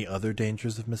the many other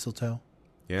dangers of mistletoe?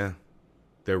 Yeah.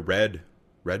 They're red.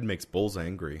 Red makes bulls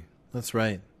angry. That's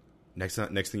right. Next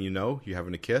thing you know, you're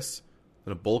having a kiss,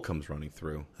 then a bull comes running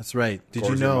through. That's right. Did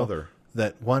you know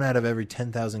that 1 out of every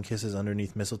 10,000 kisses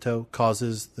underneath mistletoe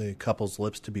causes the couple's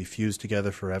lips to be fused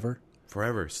together forever?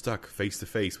 Forever, stuck face to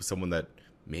face with someone that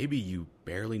maybe you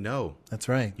barely know. That's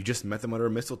right. You just met them under a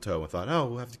mistletoe and thought, oh,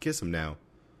 we'll have to kiss them now.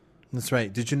 That's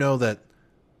right. Did you know that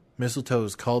mistletoe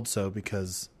is called so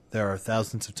because there are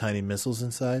thousands of tiny missiles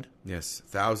inside? Yes,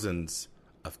 thousands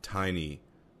of tiny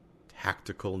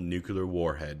tactical nuclear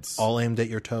warheads. All aimed at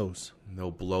your toes. They'll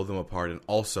blow them apart, and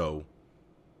also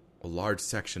a large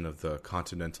section of the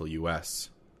continental U.S.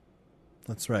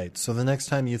 That's right. So the next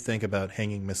time you think about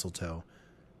hanging mistletoe,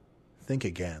 think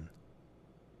again.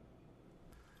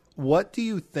 What do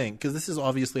you think? Because this is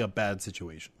obviously a bad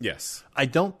situation. Yes. I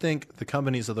don't think the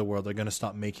companies of the world are going to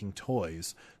stop making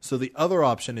toys. So the other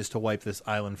option is to wipe this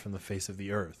island from the face of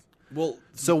the earth. Well,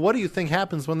 so what do you think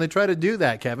happens when they try to do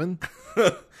that, Kevin?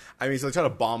 I mean, so they try to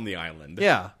bomb the island.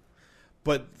 Yeah.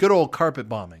 But good old carpet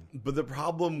bombing. But the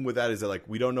problem with that is that, like,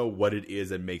 we don't know what it is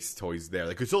that makes toys there.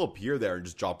 Like, it could still appear there and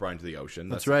just drop right into the ocean.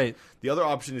 That's right. The other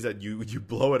option is that you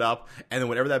blow it up, and then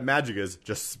whatever that magic is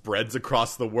just spreads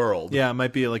across the world. Yeah, it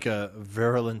might be like a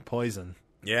virulent poison.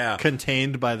 Yeah.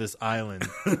 Contained by this island.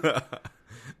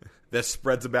 That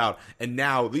spreads about. And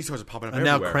now these toys are popping up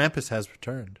everywhere. And now Krampus has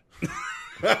returned.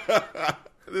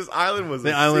 This island was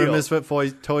the Island of Misfit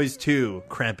Toys 2.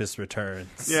 Krampus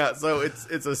returns. Yeah, so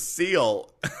it's a seal.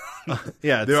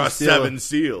 Yeah, there are 7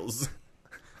 seals,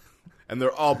 and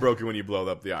they're all broken when you blow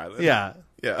up the island. Yeah,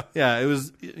 yeah. It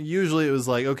was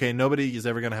like, okay, nobody is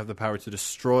ever going to have the power to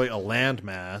destroy a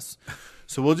landmass,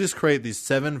 so we'll just create these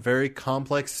 7 very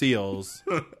complex seals.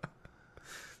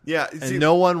 Yeah, and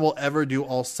no one will ever do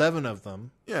all 7 of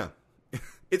them. Yeah.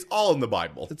 It's all in the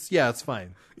Bible. It's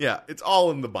fine. Yeah, it's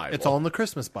all in the Bible. It's all in the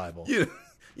Christmas Bible.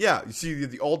 Yeah, you see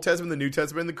the Old Testament, the New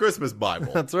Testament, and the Christmas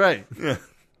Bible. That's right. Yeah.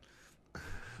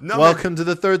 Welcome to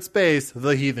The Third Space,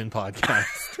 the Heathen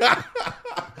Podcast.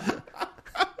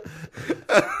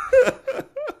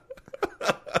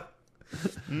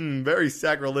 Very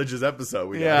sacrilegious episode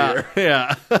we got here.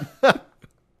 Yeah.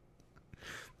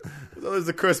 So there's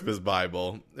the Christmas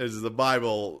Bible. There's the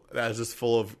Bible that's just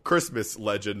full of Christmas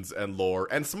legends and lore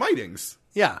and smitings.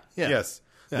 Yeah. Yes.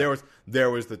 Yeah.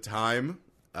 There was the time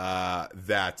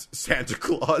that Santa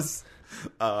Claus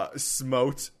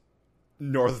smote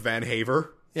North Van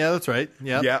Haver. Yeah, that's right.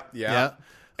 Yeah.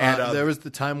 And there was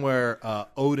the time where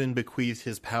Odin bequeathed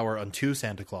his power unto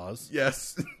Santa Claus.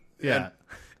 Yes. Yeah.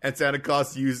 And Santa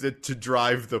Claus used it to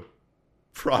drive the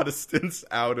Protestants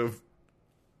out of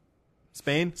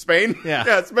Spain? Spain? Yeah.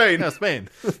 Yeah, Spain. Yeah, Spain.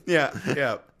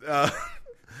 Yeah.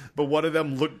 but one of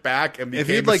them looked back and became If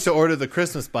you'd like to order the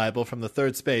Christmas Bible from the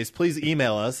Third Space, please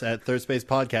email us at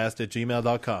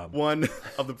thirdspacepodcast@gmail.com. one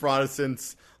of the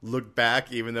Protestants looked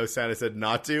back even though Santa said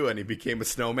not to, and he became a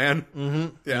snowman. Mm-hmm.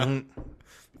 Yeah. Mm-hmm.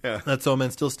 Yeah. That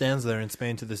snowman still stands there in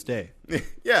Spain to this day.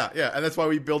 Yeah, and that's why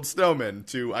we build snowmen,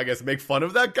 to, I guess, make fun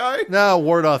of that guy? No,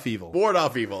 ward off evil. Ward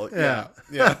off evil. Yeah.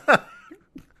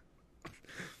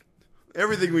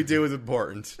 Everything we do is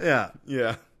important. Yeah.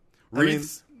 Yeah.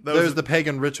 Wreaths, there's the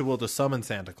pagan ritual to summon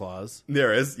Santa Claus.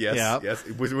 There is, yes. Yeah. Yes.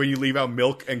 When you leave out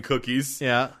milk and cookies.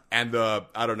 Yeah. And the,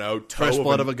 I don't know, fresh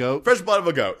blood of a goat. Fresh blood of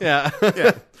a goat. Yeah.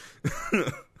 Yeah.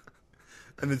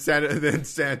 And then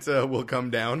Santa will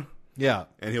come down. Yeah.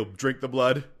 And he'll drink the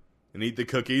blood and eat the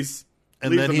cookies.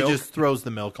 And then he just throws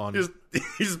the milk on. He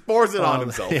just pours it on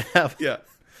himself. Yeah. Yeah.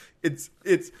 It's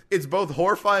both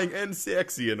horrifying and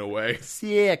sexy in a way.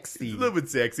 Sexy. It's a little bit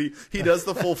sexy. He does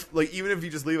the full, like, even if you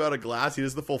just leave out a glass, he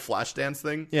does the full flash dance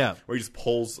thing. Yeah. Where he just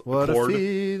pulls what a cord. A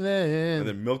feeling. And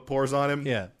then milk pours on him.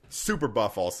 Yeah. Super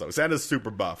buff also. Santa's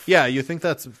super buff. Yeah, you think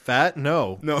that's fat?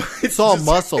 No. No. It's all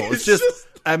muscle. It's just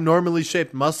abnormally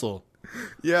shaped muscle.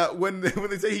 Yeah, when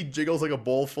they say he jiggles like a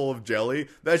bowl full of jelly,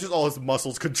 that's just all his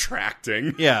muscles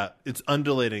contracting. Yeah, it's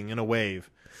undulating in a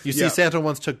wave. You see, Santa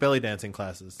once took belly dancing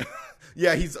classes.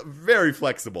 Yeah, he's very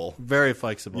flexible. Very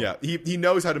flexible. Yeah, he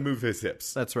knows how to move his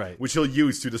hips. That's right. Which he'll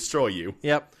use to destroy you.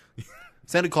 Yep.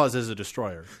 Santa Claus is a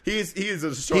destroyer. He is a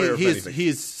destroyer of anything.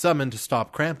 He's summoned to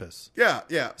stop Krampus.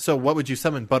 Yeah. So what would you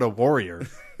summon but a warrior?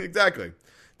 Exactly.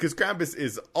 Because Krampus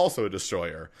is also a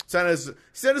destroyer. Santa's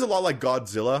a lot like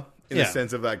Godzilla. In the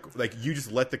sense of like you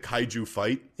just let the kaiju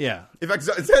fight. Yeah. In fact,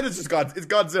 Santa's just it's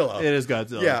Godzilla. It is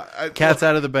Godzilla. Yeah. Cat's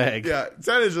out of the bag. Yeah.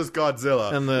 Santa's just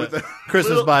Godzilla. And the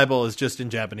Christmas Bible is just in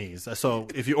Japanese. So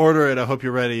if you order it, I hope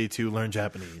you're ready to learn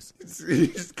Japanese.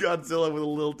 He's just Godzilla with a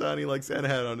little tiny like Santa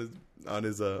hat on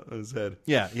his head.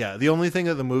 Yeah. The only thing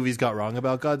that the movies got wrong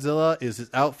about Godzilla is his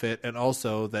outfit, and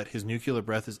also that his nuclear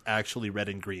breath is actually red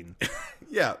and green.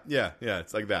 Yeah.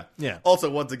 It's like that. Yeah. Also,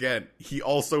 once again, he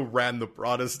also ran the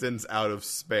Protestants out of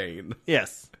Spain.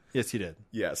 Yes, he did.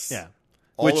 Yes. Yeah.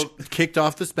 Which kicked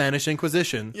off the Spanish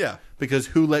Inquisition. Yeah. Because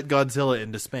who let Godzilla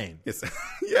into Spain? Yes.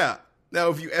 Yeah. Now,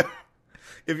 if you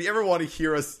ever want to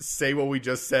hear us say what we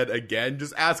just said again,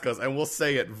 just ask us and we'll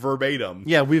say it verbatim.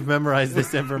 Yeah, we've memorized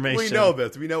this information. We know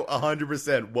this. We know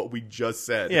 100% what we just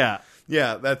said. Yeah.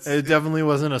 Yeah, it definitely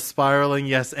wasn't a spiraling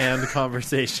yes and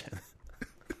conversation.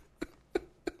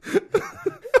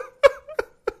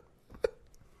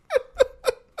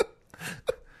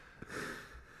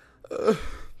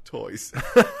 Toys.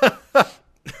 All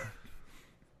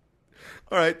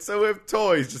right, so we have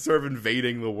toys just sort of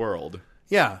invading the world.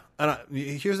 Yeah, and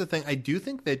here's the thing. I do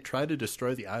think they'd try to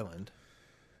destroy the island.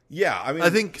 Yeah, I mean... I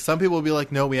think some people will be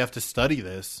like, no, we have to study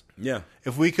this. Yeah.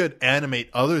 If we could animate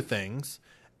other things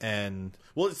and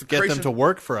get them to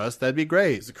work for us, that'd be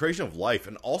great. It's a creation of life,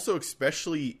 and also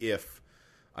especially if...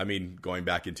 I mean, going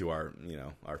back into our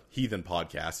heathen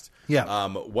podcast. Yeah.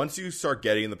 Once you start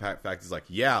getting the fact is like,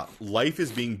 yeah, life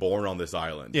is being born on this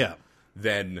island. Yeah.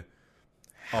 Then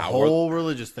a whole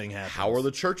religious thing happens. How are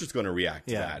the churches going to react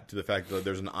to that? To the fact that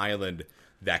there's an island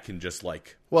that can just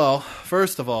like... Well,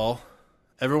 first of all,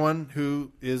 everyone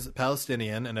who is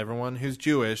Palestinian and everyone who's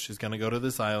Jewish is going to go to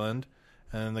this island,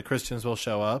 and the Christians will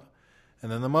show up,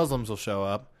 and then the Muslims will show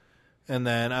up, and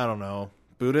then, I don't know,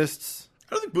 Buddhists...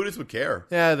 I don't think Buddhists would care.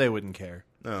 Yeah, they wouldn't care.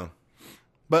 No.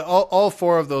 But all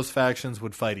four of those factions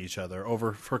would fight each other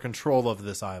for control of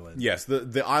this island. Yes,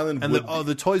 the island and would...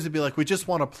 the toys would be like, we just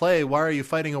want to play. Why are you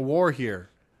fighting a war here?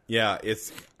 Yeah,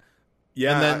 it's...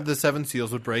 Yeah. And then the seven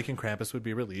seals would break and Krampus would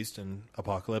be released and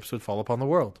apocalypse would fall upon the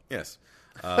world. Yes.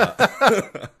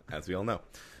 As we all know.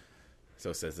 So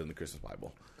it says in the Christmas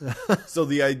Bible. So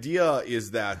the idea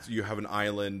is that you have an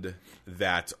island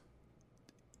that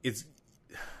it's...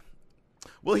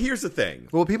 Well, here's the thing.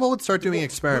 Well, people would start doing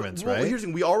experiments, right? Here's the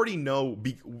thing. We already know...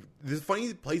 the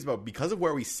funny place about... Because of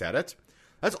where we set it,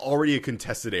 that's already a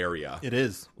contested area. It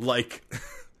is. Like,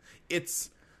 it's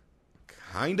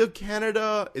kind of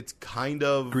Canada. It's kind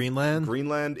of...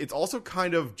 Greenland. It's also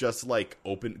kind of just, like,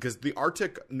 open... Because the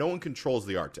Arctic... No one controls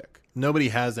the Arctic. Nobody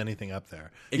has anything up there.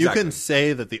 Exactly. You can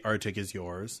say that the Arctic is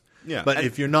yours. Yeah. But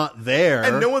if you're not there...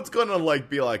 And no one's going to,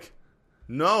 like, be like...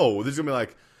 No. There's going to be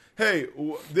like... Hey,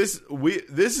 this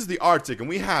is the Arctic and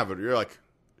we have it. You're like,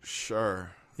 sure.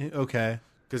 Okay.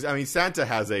 Because, I mean, Santa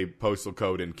has a postal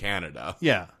code in Canada.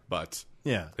 Yeah. But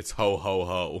it's ho, ho,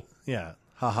 ho. Yeah.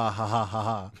 Ha, ha, ha, ha, ha,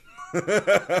 ha.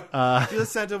 Do you think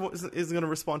Santa isn't going to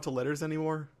respond to letters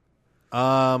anymore?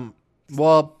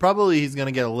 Well, probably he's going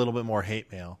to get a little bit more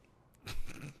hate mail.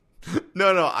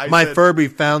 No. My said, Furby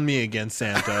found me again,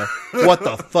 Santa. What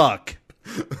the fuck?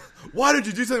 why did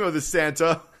you do something about this,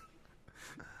 Santa?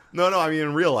 No. I mean,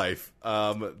 in real life,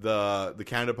 the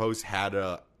Canada Post had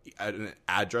an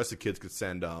address that kids could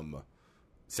send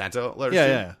Santa letters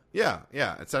to. Yeah.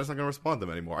 And Santa's not going to respond to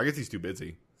them anymore. I guess he's too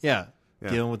busy. Yeah.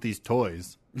 Dealing with these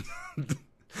toys.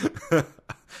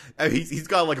 He's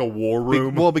got like a war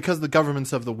room. Well, because the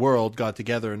governments of the world got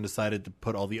together and decided to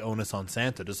put all the onus on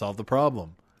Santa to solve the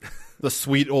problem. The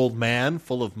sweet old man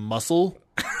full of muscle.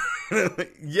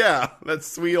 Yeah, that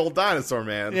sweet old dinosaur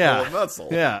man full of muscle.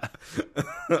 Yeah.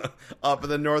 Up at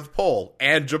the North Pole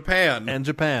and Japan.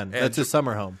 That's his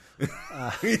summer home.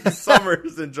 He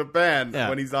summers in Japan Yeah.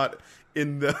 when he's not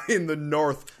in the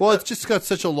north. Well, it's just got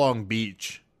such a long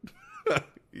beach.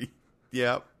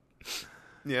 Yep.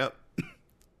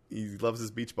 He loves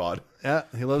his beach bod. Yeah,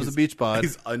 he loves the beach bod.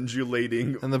 He's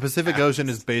undulating. And the Pacific Ocean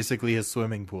is basically his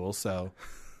swimming pool, so.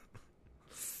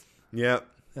 Yep.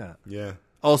 Yeah.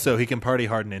 Also, he can party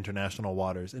hard in international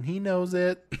waters, and he knows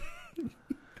it.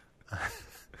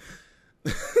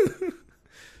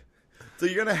 So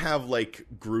you're gonna have like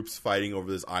groups fighting over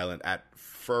this island at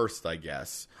first, I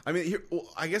guess. I mean,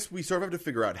 I guess we sort of have to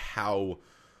figure out how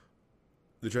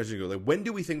the transition goes. Like, when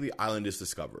do we think the island is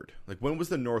discovered? Like, when was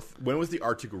the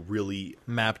Arctic really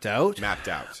Mapped out?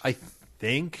 I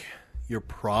think you're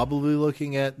probably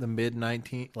looking at the mid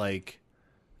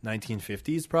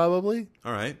 1950s, probably.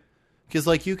 All right. Because,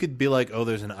 like, you could be like, oh,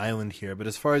 there's an island here. But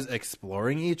as far as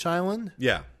exploring each island...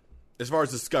 Yeah. As far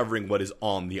as discovering what is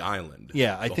on the island.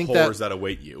 Yeah, I think the horrors that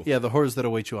await you. Yeah, the horrors that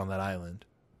await you on that island.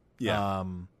 Yeah.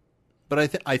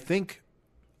 But I think,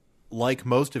 like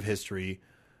most of history,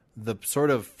 the sort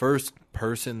of first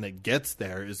person that gets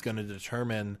there is going to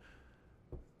determine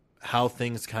how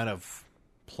things kind of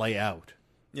play out.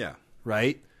 Yeah.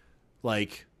 Right?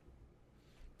 Like...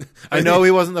 I know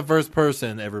he wasn't the first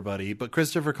person, everybody, but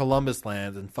Christopher Columbus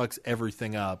lands and fucks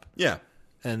everything up. Yeah.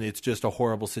 And it's just a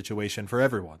horrible situation for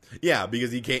everyone. Yeah,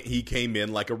 because he came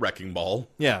in like a wrecking ball.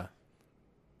 Yeah.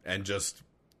 And just...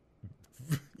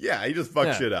 Yeah, he just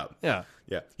fucked shit up. Yeah.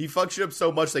 Yeah. He fucked shit up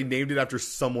so much they named it after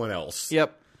someone else.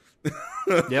 Yep.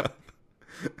 Yep.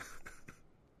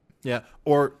 Yeah.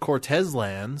 Or Cortez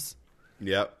lands.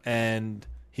 Yep. And...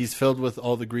 he's filled with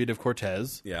all the greed of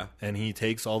Cortez. Yeah. And he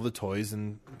takes all the toys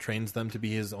and trains them to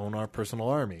be his own personal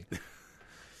army.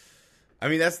 I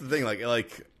mean, that's the thing.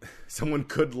 Like someone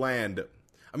could land.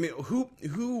 I mean,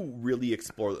 who really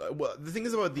explored? Well, the thing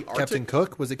is about the Arctic. Captain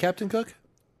Cook? Was it Captain Cook?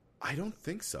 I don't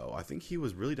think so. I think he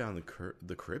was really down in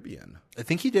the Caribbean. I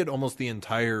think he did almost the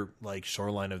entire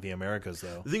shoreline of the Americas,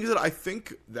 though. The thing is that I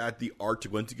think that the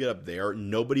Arctic, went to get up there,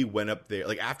 nobody went up there.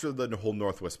 Like, after the whole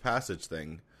Northwest Passage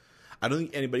thing, I don't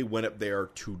think anybody went up there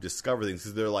to discover things,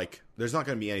 because they're like, there's not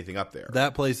going to be anything up there.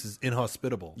 That place is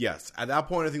inhospitable. Yes. At that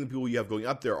point, I think the people you have going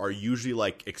up there are usually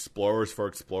like explorers for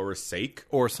explorers' sake.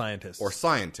 Or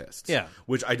scientists. Yeah.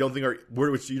 Which I don't think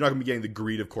which you're not going to be getting the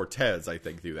greed of Cortez, I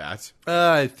think, through that.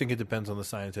 I think it depends on the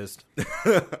scientist.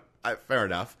 Fair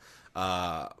enough.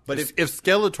 But if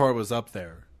Skeletor was up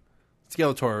there,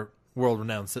 Skeletor,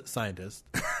 world-renowned scientist.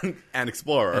 An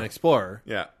explorer.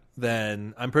 Yeah.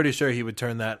 Then I'm pretty sure he would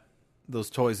turn those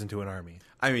toys into an army.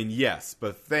 I mean, yes,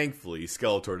 but thankfully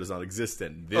Skeletor does not exist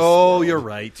in this world. You're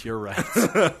right.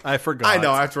 I forgot. I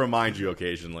know, I have to remind you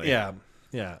occasionally. Yeah.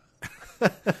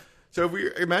 So if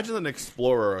we imagine an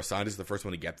explorer or a scientist is the first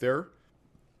one to get there,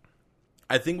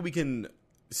 I think we can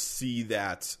see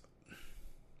that.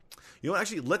 You know what,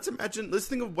 actually, let's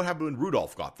think of what happened when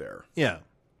Rudolph got there. Yeah.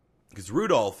 Because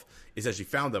Rudolph essentially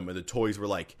found them, and the toys were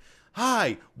like,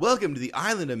 "Hi, welcome to the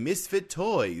island of misfit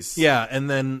toys." Yeah, and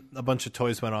then a bunch of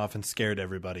toys went off and scared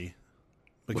everybody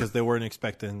because they weren't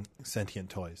expecting sentient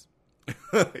toys.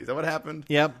 Is that what happened?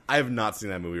 Yep. I have not seen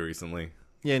that movie recently.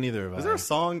 Yeah, neither have I. Is there a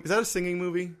song? Is that a singing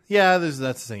movie? Yeah, that's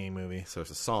a singing movie. So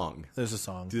it's a song. There's a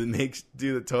song. Do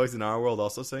the toys in our world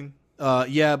also sing?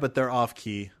 Yeah, but they're off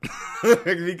key.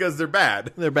 Because they're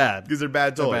bad. They're bad. Because they're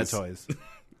bad toys. They're bad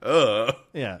toys.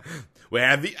 Yeah. We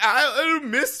have the island of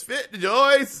misfit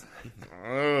toys.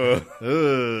 I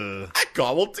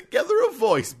cobbled together a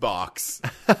voice box.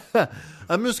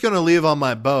 I'm just going to leave on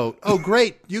my boat. Oh,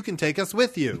 great. You can take us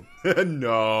with you.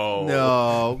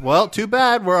 No. Well, too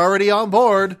bad. We're already on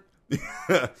board.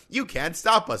 You can't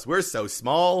stop us. We're so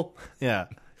small. Yeah.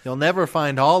 You'll never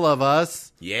find all of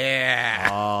us. Yeah.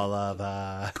 All of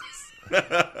us.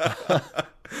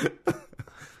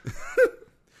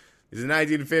 It's the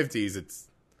 1950s. It's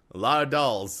a lot of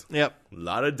dolls. Yep. A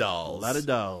lot of dolls.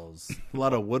 A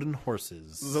lot of wooden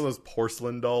horses. Some of those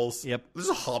porcelain dolls. Yep. There's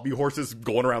hobby horses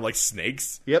going around like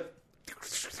snakes. Yep.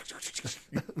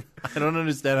 I don't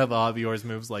understand how the hobby horse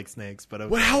moves like snakes, but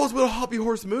okay. How else would a hobby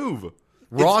horse move?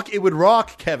 It would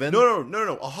rock, Kevin.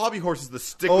 No. A hobby horse is the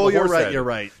stick Oh, with a you're horse right. head. You're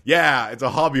right. Yeah, it's a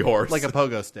hobby horse. Like a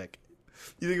pogo stick.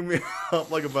 You think of me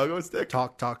like a pogo stick?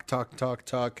 Talk, talk, talk, talk,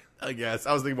 talk. I guess.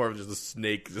 I was thinking more of just a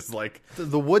snake, just like...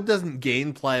 The wood doesn't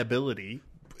gain pliability.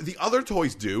 The other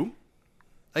toys do.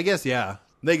 I guess, yeah.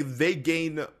 They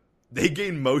gain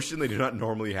motion they do not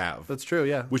normally have. That's true,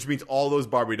 yeah. Which means all those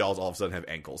Barbie dolls all of a sudden have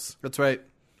ankles. That's right.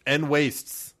 And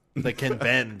waists that can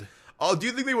bend. Oh, do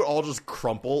you think they would all just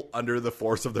crumple under the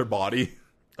force of their body?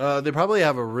 They probably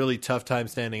have a really tough time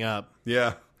standing up.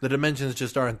 Yeah. The dimensions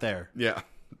just aren't there. Yeah.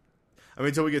 I mean,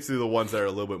 until we get to the ones that are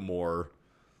a little bit more...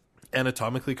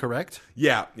 Anatomically correct?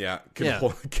 Yeah.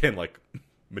 Can like,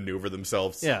 maneuver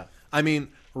themselves. Yeah. I mean,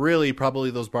 really,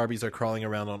 probably those Barbies are crawling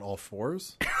around on all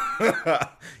fours.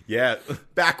 Yeah.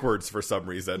 Backwards for some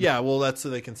reason. Yeah, well, that's so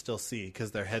they can still see,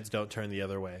 because their heads don't turn the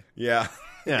other way. Yeah.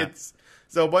 Yeah. It's...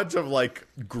 So a bunch of, like,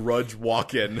 grudge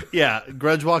walk-in. Yeah,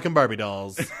 grudge walking Barbie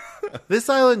dolls. This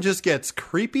island just gets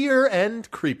creepier and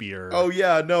creepier. Oh,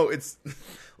 yeah, no, it's...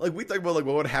 Like, we talk about, like,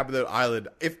 what would happen to that island.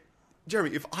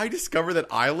 Jeremy, if I discover that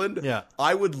island, Yeah.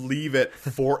 I would leave it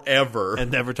forever.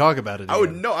 And never talk about it again.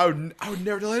 I would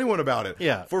never tell anyone about it.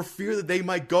 Yeah. For fear that they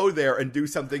might go there and do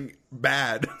something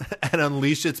bad. And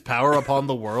unleash its power upon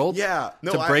the world? Yeah.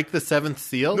 No, to break the seventh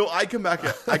seal? No, I come back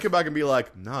and be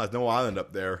like, no, there's no island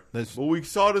up there. Well, we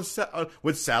saw it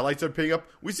when satellites are picking up.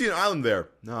 We see an island there.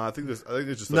 No, I think there's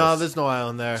just there's no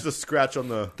island there. just a scratch on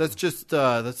the. That's just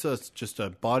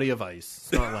a body of ice.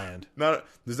 It's not land.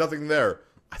 There's nothing there.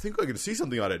 I think I can see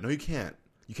something on it. No, you can't.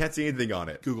 You can't see anything on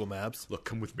it. Google Maps. Look,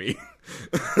 come with me.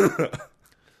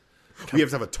 We have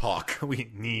to have a talk. We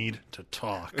need to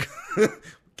talk.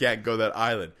 Can't go to that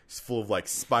island. It's full of like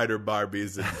spider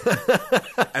Barbies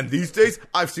and these days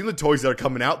I've seen the toys that are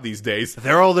coming out these days.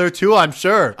 They're all there too, I'm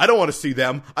sure. I don't want to see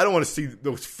them. I don't want to see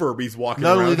those Furbies walking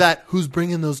Not around. only that, who's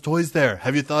bringing those toys there?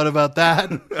 Have you thought about that?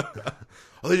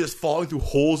 Are they just falling through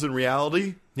holes in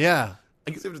reality? Yeah. I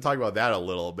guess we have to talk about that a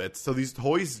little bit. So these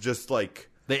toys just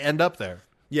like... They end up there.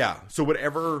 Yeah. So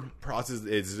whatever process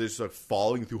is just like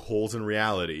falling through holes in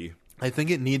reality. I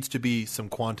think it needs to be some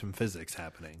quantum physics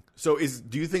happening. So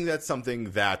do you think that's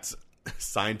something that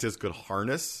scientists could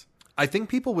harness? I think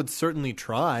people would certainly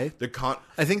try.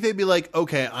 I think they'd be like,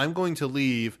 okay, I'm going to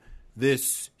leave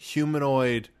this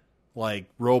humanoid like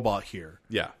robot here.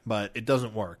 Yeah. But it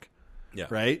doesn't work. Yeah.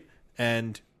 Right?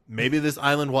 And maybe this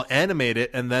island will animate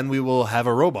it and then we will have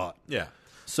a robot. Yeah.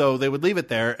 So they would leave it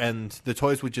there and the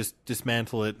toys would just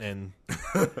dismantle it and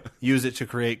use it to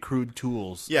create crude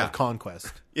tools of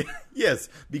conquest. Yeah. Yes,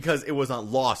 because it was not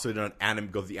lost, so it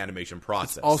didn't go through the animation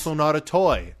process. It's also not a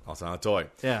toy. Also not a toy.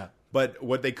 Yeah. But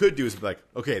what they could do is be like,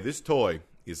 okay, this toy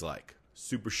is like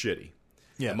super shitty.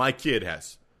 Yeah. And my kid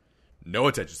has no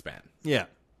attention span. Yeah.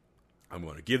 I'm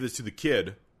going to give this to the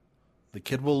kid. The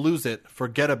kid will lose it,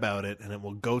 forget about it, and it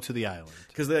will go to the island.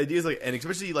 Because the idea is like, and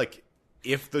especially like,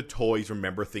 if the toys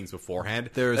remember things beforehand.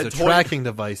 There is a tracking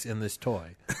device in this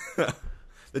toy.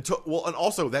 Well, and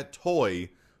also that toy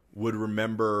would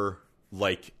remember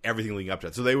like everything leading up to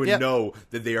it. So they would know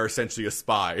that they are essentially a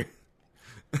spy.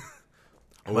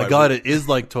 Oh my God, it is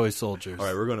like toy soldiers. All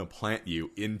right, we're going to plant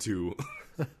you into...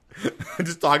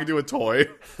 just talking to a toy.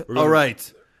 All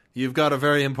right. You've got a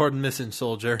very important mission,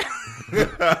 soldier.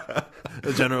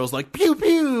 The general's like, pew,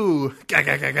 pew. Gah,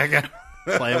 gah, gah, gah, gah.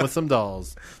 Playing with some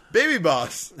dolls. Baby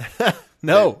boss.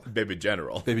 No. Baby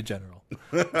general. Baby general.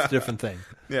 It's a different thing.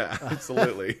 Yeah,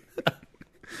 absolutely.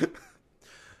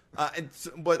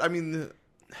 But, I mean,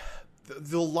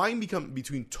 the line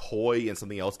between toy and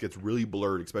something else gets really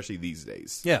blurred, especially these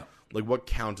days. Yeah. Like, what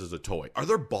counts as a toy? Are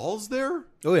there balls there?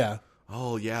 Oh, yeah.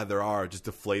 Oh, yeah, there are. Just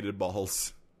deflated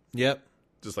balls. Yep.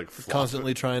 Just like flopping.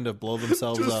 Constantly trying to blow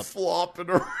themselves just up. Flopping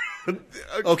around.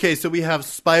 Okay, so we have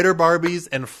spider Barbies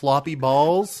and floppy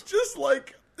balls. Just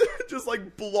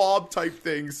like blob type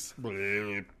things. So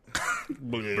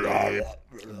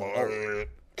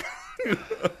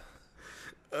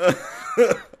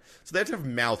they have to have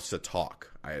mouths to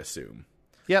talk, I assume.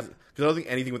 Yep. Because I don't think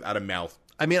anything without a mouth.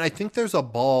 I mean, I think there's a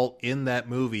ball in that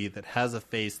movie that has a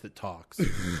face that talks.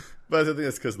 But I think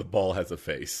that's because the ball has a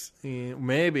face.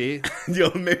 Maybe.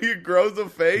 Maybe it grows a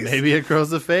face. Maybe it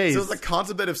grows a face. So it's the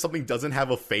concept that if something doesn't have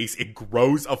a face, it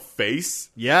grows a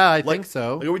face? Yeah, I think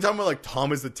so. Like, are we talking about like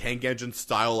Thomas the Tank Engine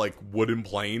style, like wooden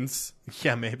planes?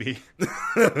 Yeah, maybe.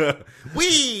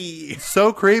 Whee!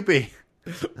 So creepy.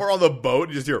 Or on the boat,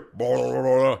 you just hear,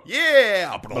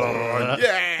 yeah!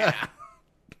 Yeah!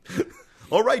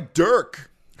 All right,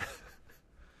 Dirk.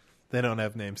 They don't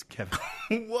have names, Kevin.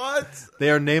 What? They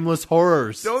are nameless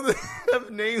horrors. Don't they have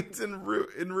names in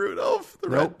Rudolph? The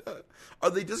Nope. Red, are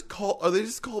they just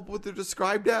called what they're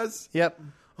described as? Yep.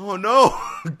 Oh no.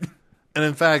 And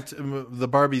in fact, the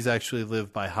Barbies actually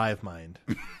live by hive mind.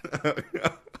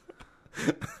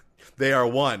 They are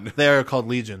one. They are called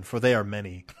Legion, for they are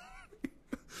many.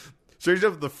 Strange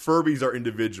enough, the Furbies are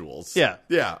individuals. Yeah.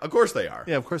 Yeah, of course they are.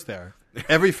 Yeah, of course they are.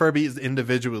 Every Furby is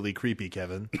individually creepy,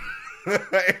 Kevin.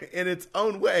 In its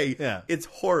own way, Yeah. it's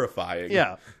horrifying.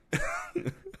 Yeah.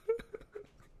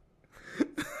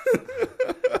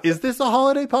 Is this a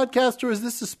holiday podcast or is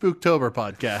this a Spooktober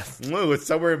podcast? Ooh, it's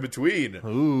somewhere in between.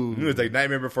 Ooh. It's like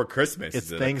Nightmare Before Christmas.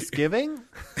 It's Thanksgiving?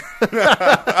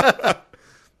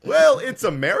 Well, it's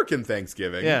American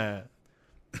Thanksgiving. Yeah.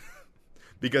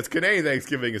 Because Canadian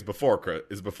Thanksgiving is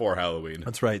before Halloween.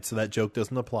 That's right, so that joke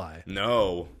doesn't apply.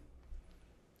 No.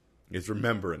 It's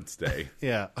Remembrance Day.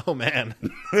 Yeah. Oh, man.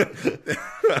 I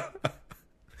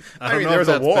don't mean, know there's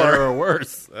if a that's war. better or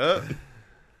worse.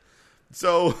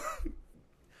 So,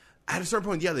 at a certain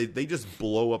point, yeah, they just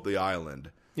blow up the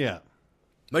island. Yeah.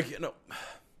 Like, you know...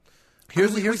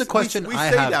 Here's the question we I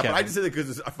say have, that, Kevin. but I just say that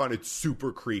because I find it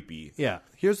super creepy. Yeah.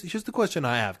 Here's the question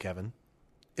I have, Kevin.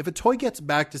 If a toy gets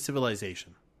back to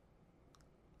civilization,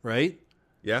 right?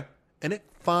 Yeah? And it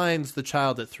finds the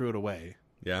child that threw it away,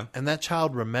 Yeah? and that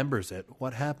child remembers it,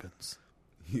 what happens?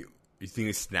 You think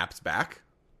it snaps back?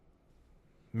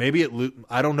 Maybe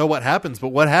I don't know what happens, but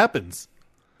what happens?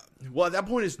 Well, at that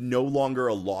point, it's no longer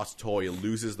a lost toy. It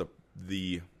loses it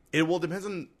depends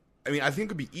on... I mean, I think it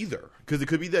could be either. Because it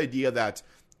could be the idea that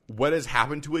what has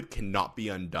happened to it cannot be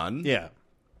undone. Yeah.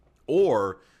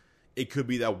 Or it could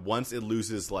be that once it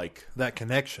loses, like... That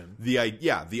connection. the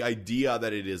idea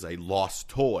that it is a lost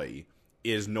toy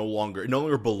it no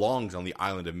longer belongs on the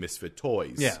island of misfit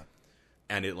toys. Yeah.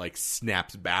 And it, like,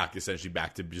 snaps back, essentially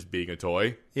back to just being a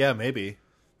toy. Yeah, maybe.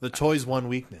 The toy's one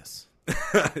weakness.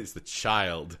 It's the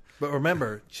child. But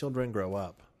remember, children grow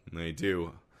up. They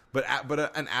do. But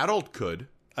an adult could...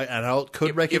 An adult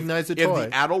could recognize a If toy.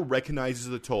 the adult recognizes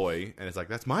the toy and it's like,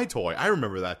 that's my toy. I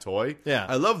remember that toy. Yeah.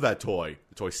 I love that toy.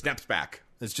 The toy snaps back.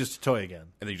 It's just a toy again.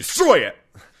 And then you destroy it.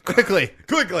 Quickly.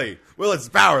 Quickly. Well, it's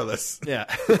powerless.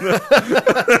 Yeah.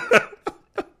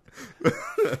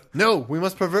 No, we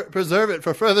must preserve it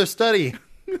for further study.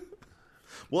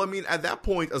 Well, I mean, at that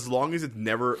point, as long as it's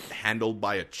never handled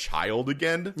by a child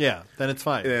again, Yeah, then it's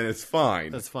fine. then it's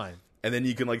fine. That's fine. And then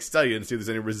you can, like, study it and see if there's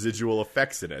any residual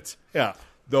effects in it. Yeah.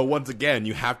 Though, once again,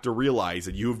 you have to realize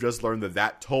that you've just learned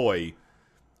that toy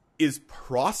is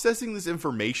processing this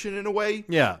information in a way.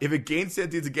 Yeah. If it gains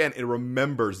sentience again, it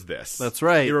remembers this. That's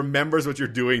right. It remembers what you're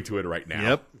doing to it right now.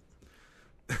 Yep.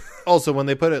 Also, when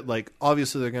they put it, like,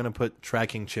 obviously they're going to put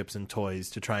tracking chips in toys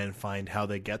to try and find how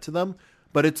they get to them,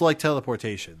 but it's like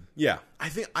teleportation. Yeah. I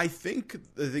think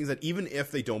the things that even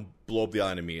if they don't blow up the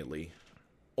island immediately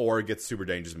or it gets super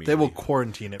dangerous They immediately. will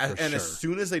quarantine it for And sure. as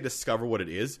soon as they discover what it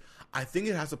is, I think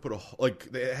it has to put a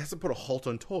halt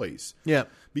on toys. Yeah.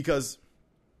 Because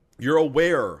you're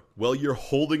aware, you're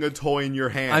holding a toy in your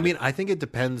hand. I mean, I think it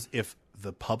depends if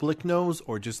the public knows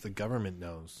or just the government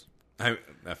knows.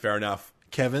 Fair enough.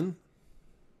 Kevin,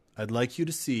 I'd like you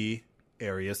to see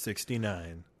Area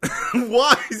 69.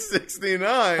 Why 69?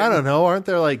 I don't know. Aren't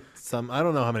there like some... I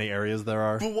don't know how many areas there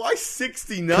are. But why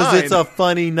 69? Because it's a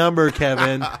funny number,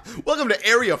 Kevin. Welcome to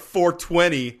Area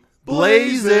 420.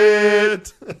 Blaze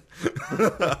it!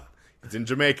 It's in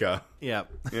Jamaica. Yeah.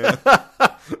 Yeah.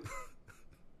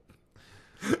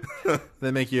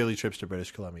 They make yearly trips to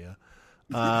British Columbia.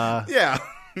 Yeah.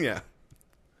 Yeah.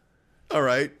 All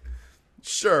right.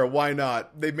 Sure, why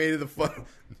not? They made it the fun.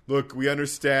 Look, we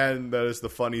understand that it's the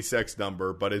funny sex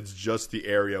number, but it's just the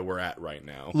area we're at right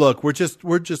now. Look,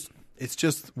 it's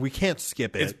just, we can't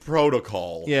skip it. It's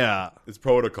protocol. Yeah. It's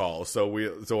protocol. So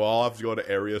I'll have to go to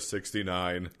Area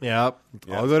 69. Yeah.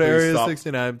 Yeah, I'll go to please Area stop-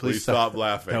 69. Please stop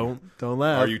laughing. Don't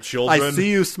laugh. Are you children? I see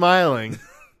you smiling.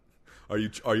 Are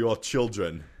you all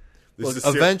children? Look,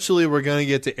 eventually we're going to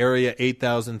get to Area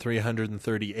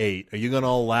 8,338. Are you going to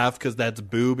all laugh because that's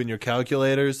boob in your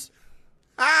calculators?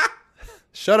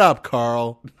 Shut up,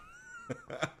 Carl.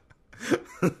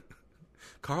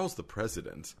 Carl's the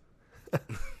president.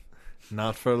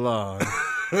 Not for long.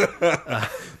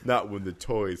 Not when the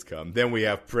toys come. Then we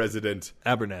have President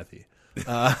Abernathy. Well,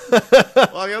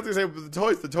 I was going to say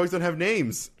the toys don't have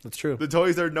names. That's true. The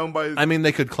toys are known by. I mean,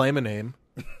 they could claim a name.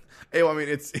 Hey, well, I mean,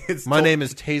 it's. My name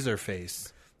is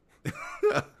Taserface. We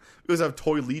also have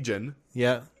Toy Legion,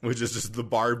 Yeah, which is just the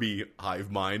Barbie hive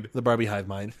mind. the Barbie hive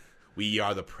mind. We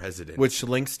are the president. Which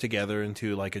links together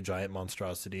into like a giant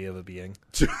monstrosity of a being.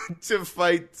 to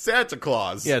fight Santa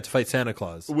Claus. Yeah, to fight Santa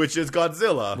Claus. Which is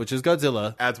Godzilla. Which is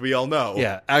Godzilla. As we all know.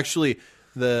 Yeah, actually,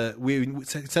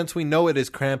 since we know it is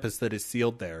Krampus that is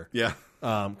sealed there, Yeah.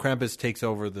 Krampus takes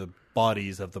over the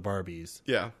bodies of the Barbies.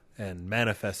 Yeah. And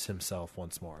manifests himself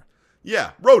once more.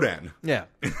 Yeah. Rodan. Yeah.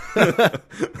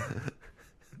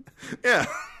 Yeah.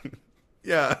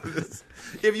 Yeah.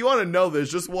 If you want to know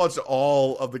this, just watch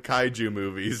all of the kaiju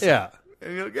movies. Yeah.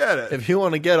 And you'll get it. If you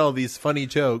want to get all these funny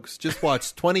jokes, just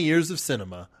watch 20 years of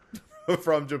cinema.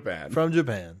 From Japan. From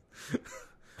Japan.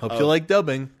 Hope you like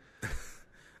dubbing.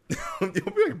 You'll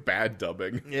be like bad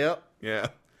dubbing. Yep. Yeah.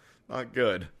 Not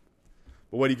good.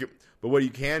 But what you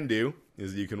can do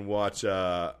is you can watch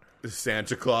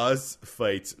Santa Claus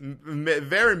fight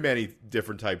very many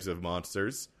different types of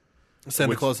monsters.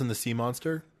 Santa Claus and the Sea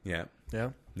Monster. Yeah.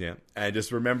 Yeah. Yeah. And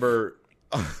just remember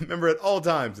at all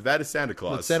times, that is Santa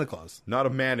Claus. That's Santa Claus. Not a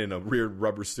man in a weird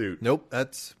rubber suit. Nope,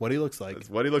 that's what he looks like. That's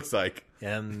what he looks like.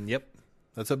 And yep,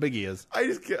 that's how big he is. I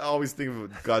just always think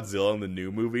of Godzilla in the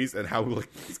new movies and how like,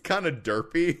 he's kind of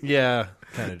derpy. Yeah,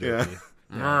 kind of derpy.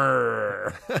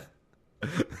 Yeah.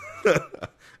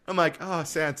 I'm like,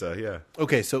 Santa, yeah.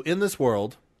 Okay, so in this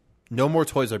world, no more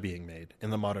toys are being made in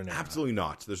the modern era. Absolutely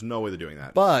not. There's no way they're doing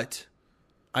that. But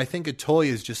I think a toy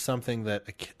is just something that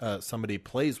somebody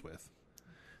plays with.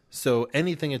 So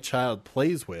anything a child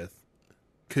plays with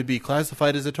could be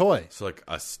classified as a toy. So like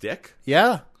a stick?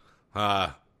 Yeah.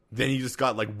 Then you just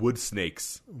got like wood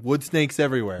snakes. Wood snakes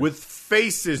everywhere. With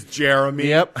faces, Jeremy.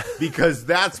 Yep. Because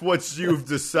that's what you've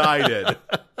decided.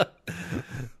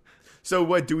 So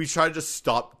what, do we try to just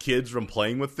stop kids from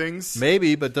playing with things?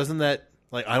 Maybe, but doesn't that,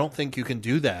 like, I don't think you can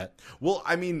do that. Well,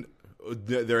 I mean,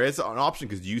 there is an option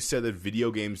because you said that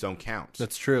video games don't count.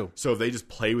 That's true. So if they just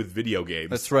play with video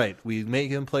games. That's right. We make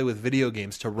them play with video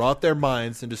games to rot their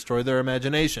minds and destroy their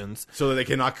imaginations. So that they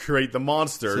cannot create the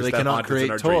monsters. So they that cannot haunt us in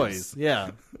create our toys. dreams.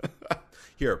 Yeah.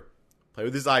 Here, play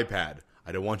with this iPad.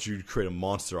 I don't want you to create a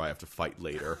monster I have to fight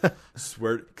later.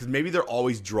 Swear, because maybe they're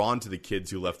always drawn to the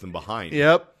kids who left them behind.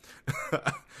 Yep.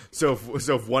 So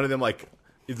if one of them, like,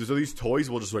 if there's all these toys,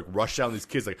 we'll just like rush down these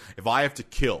kids. Like, if I have to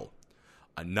kill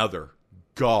another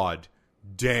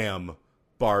goddamn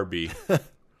Barbie,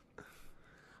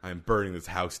 I'm burning this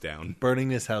house down. Burning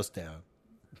this house down.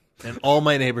 And all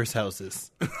my neighbors'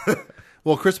 houses.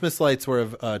 Well, Christmas lights were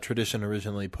a tradition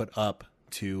originally put up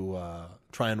to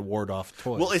try and ward off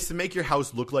toys. Well, it's to make your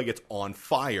house look like it's on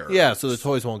fire. Yeah, so the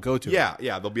toys won't go to it.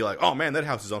 Yeah. They'll be like, oh man, that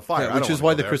house is on fire. Yeah, I which don't is wanna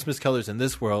why go the there. Christmas colors in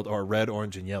this world are red,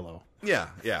 orange, and yellow. Yeah.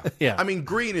 Yeah. I mean,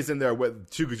 green is in there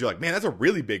too because you're like, man, that's a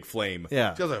really big flame.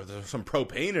 Yeah. It feels like there's some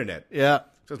propane in it. Yeah.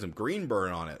 It's got some green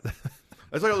burn on it.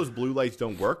 That's why all those blue lights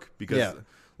don't work because,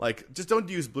 like, just don't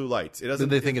use blue lights. It doesn't.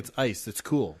 Then they think it's ice. It's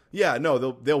cool. Yeah, no,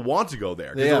 they'll want to go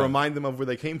there because Yeah. it'll remind them of where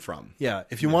they came from. Yeah.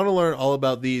 If you want to learn all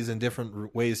about these and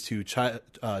different ways to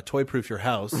toy-proof your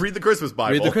house, Read the Christmas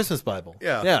Bible. read the Christmas Bible.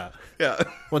 Yeah.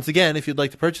 Once again, if you'd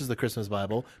like to purchase the Christmas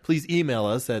Bible, please email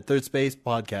us at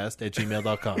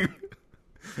thirdspacepodcast@gmail.com.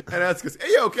 And ask us, hey,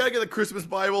 yo, can I get the Christmas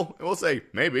Bible? And we'll say,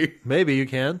 maybe. Maybe you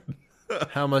can.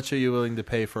 How much are you willing to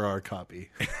pay for our copy?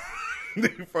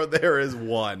 For there is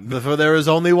one. For there is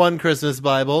only one Christmas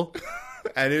Bible.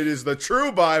 And it is the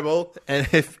true Bible, And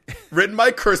if written by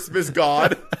Christmas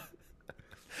God,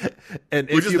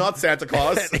 which is you, not Santa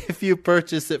Claus. if you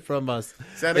purchase it from us,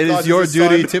 Santa it Claus is your is the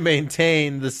duty son. to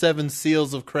maintain the 7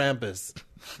 seals of Krampus.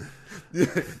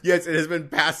 Yes, it has been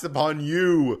passed upon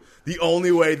you. The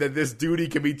only way that this duty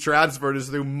can be transferred is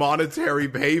through monetary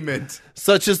payment.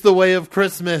 Such is the way of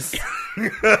Christmas.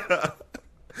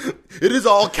 It is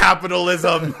all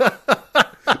capitalism.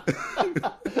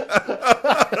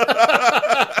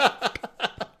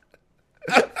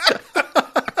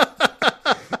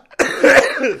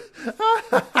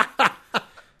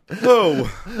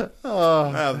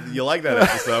 You like that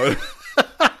episode?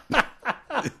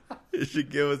 You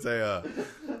should give us a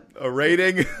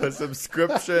rating, a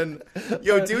subscription.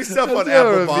 Yo, do stuff on Do a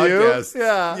Apple review. Podcasts.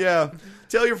 Yeah.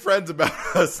 Tell your friends about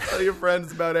us. Tell your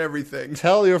friends about everything.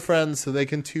 Tell your friends so they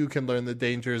can learn the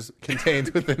dangers contained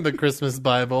within the Christmas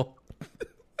Bible.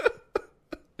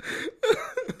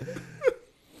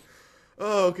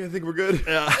 Oh, okay. I think we're good.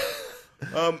 Yeah.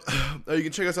 You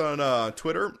can check us on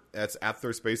Twitter. That's at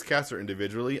ThirdSpaceCast, or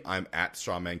individually. I'm at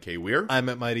StrawmanKWeir. I'm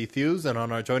at Mighty Thews, and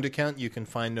on our joint account, you can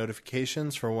find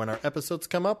notifications for when our episodes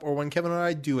come up or when Kevin and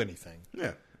I do anything.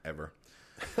 Yeah, ever.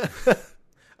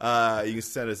 You can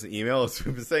send us an email, as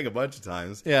we've been saying a bunch of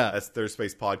times. Yeah. That's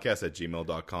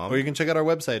ThirdSpacePodcast@gmail.com. Or you can check out our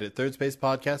website at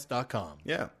thirdspacepodcast.com.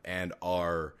 Yeah, and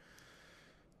our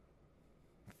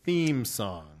Theme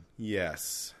song.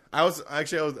 yes. I was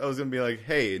gonna be like,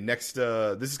 hey, next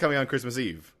this is coming on Christmas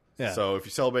Eve. Yeah. So if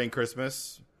you're celebrating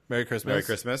Christmas, Merry Christmas. Merry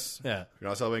Christmas. Yeah. If you're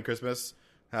not celebrating Christmas,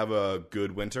 have a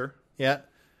good winter. Yeah.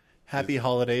 Happy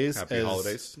holidays. Happy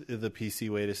holidays. The PC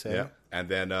way to say. Yeah. And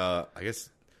then I guess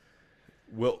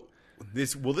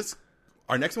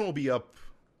our next one will be up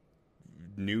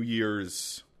New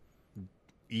Year's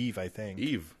Eve, I think.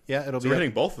 Eve. Yeah, it'll So be we're up.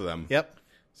 hitting both of them. Yep.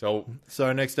 So So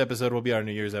our next episode will be our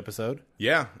New Year's episode.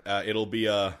 yeah, it'll be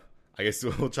I guess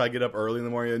we'll try to get up early in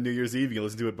the morning on New Year's Eve. You can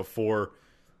listen to it before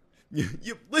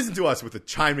you listen to us with the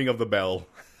chiming of the bell.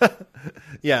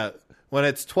 Yeah. When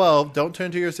it's 12, don't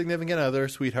turn to your significant other,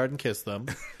 sweetheart, and kiss them.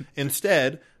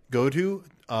 Instead, go to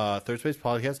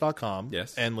thirdspacepodcast.com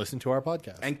Yes. and listen to our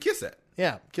podcast. And kiss it.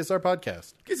 Yeah, kiss our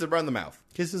podcast. Kiss it around the mouth.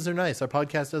 Kisses are nice. Our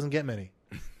podcast doesn't get many.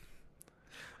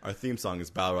 Our theme song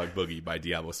is Balrog Boogie by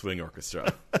Diablo Swing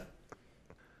Orchestra.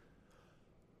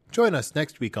 Join us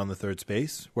next week on The Third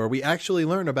Space, where we actually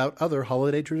learn about other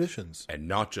holiday traditions. And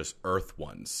not just Earth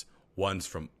ones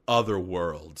from other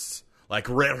worlds. Like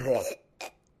Red.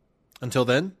 Until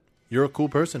then, you're a cool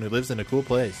person who lives in a cool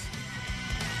place.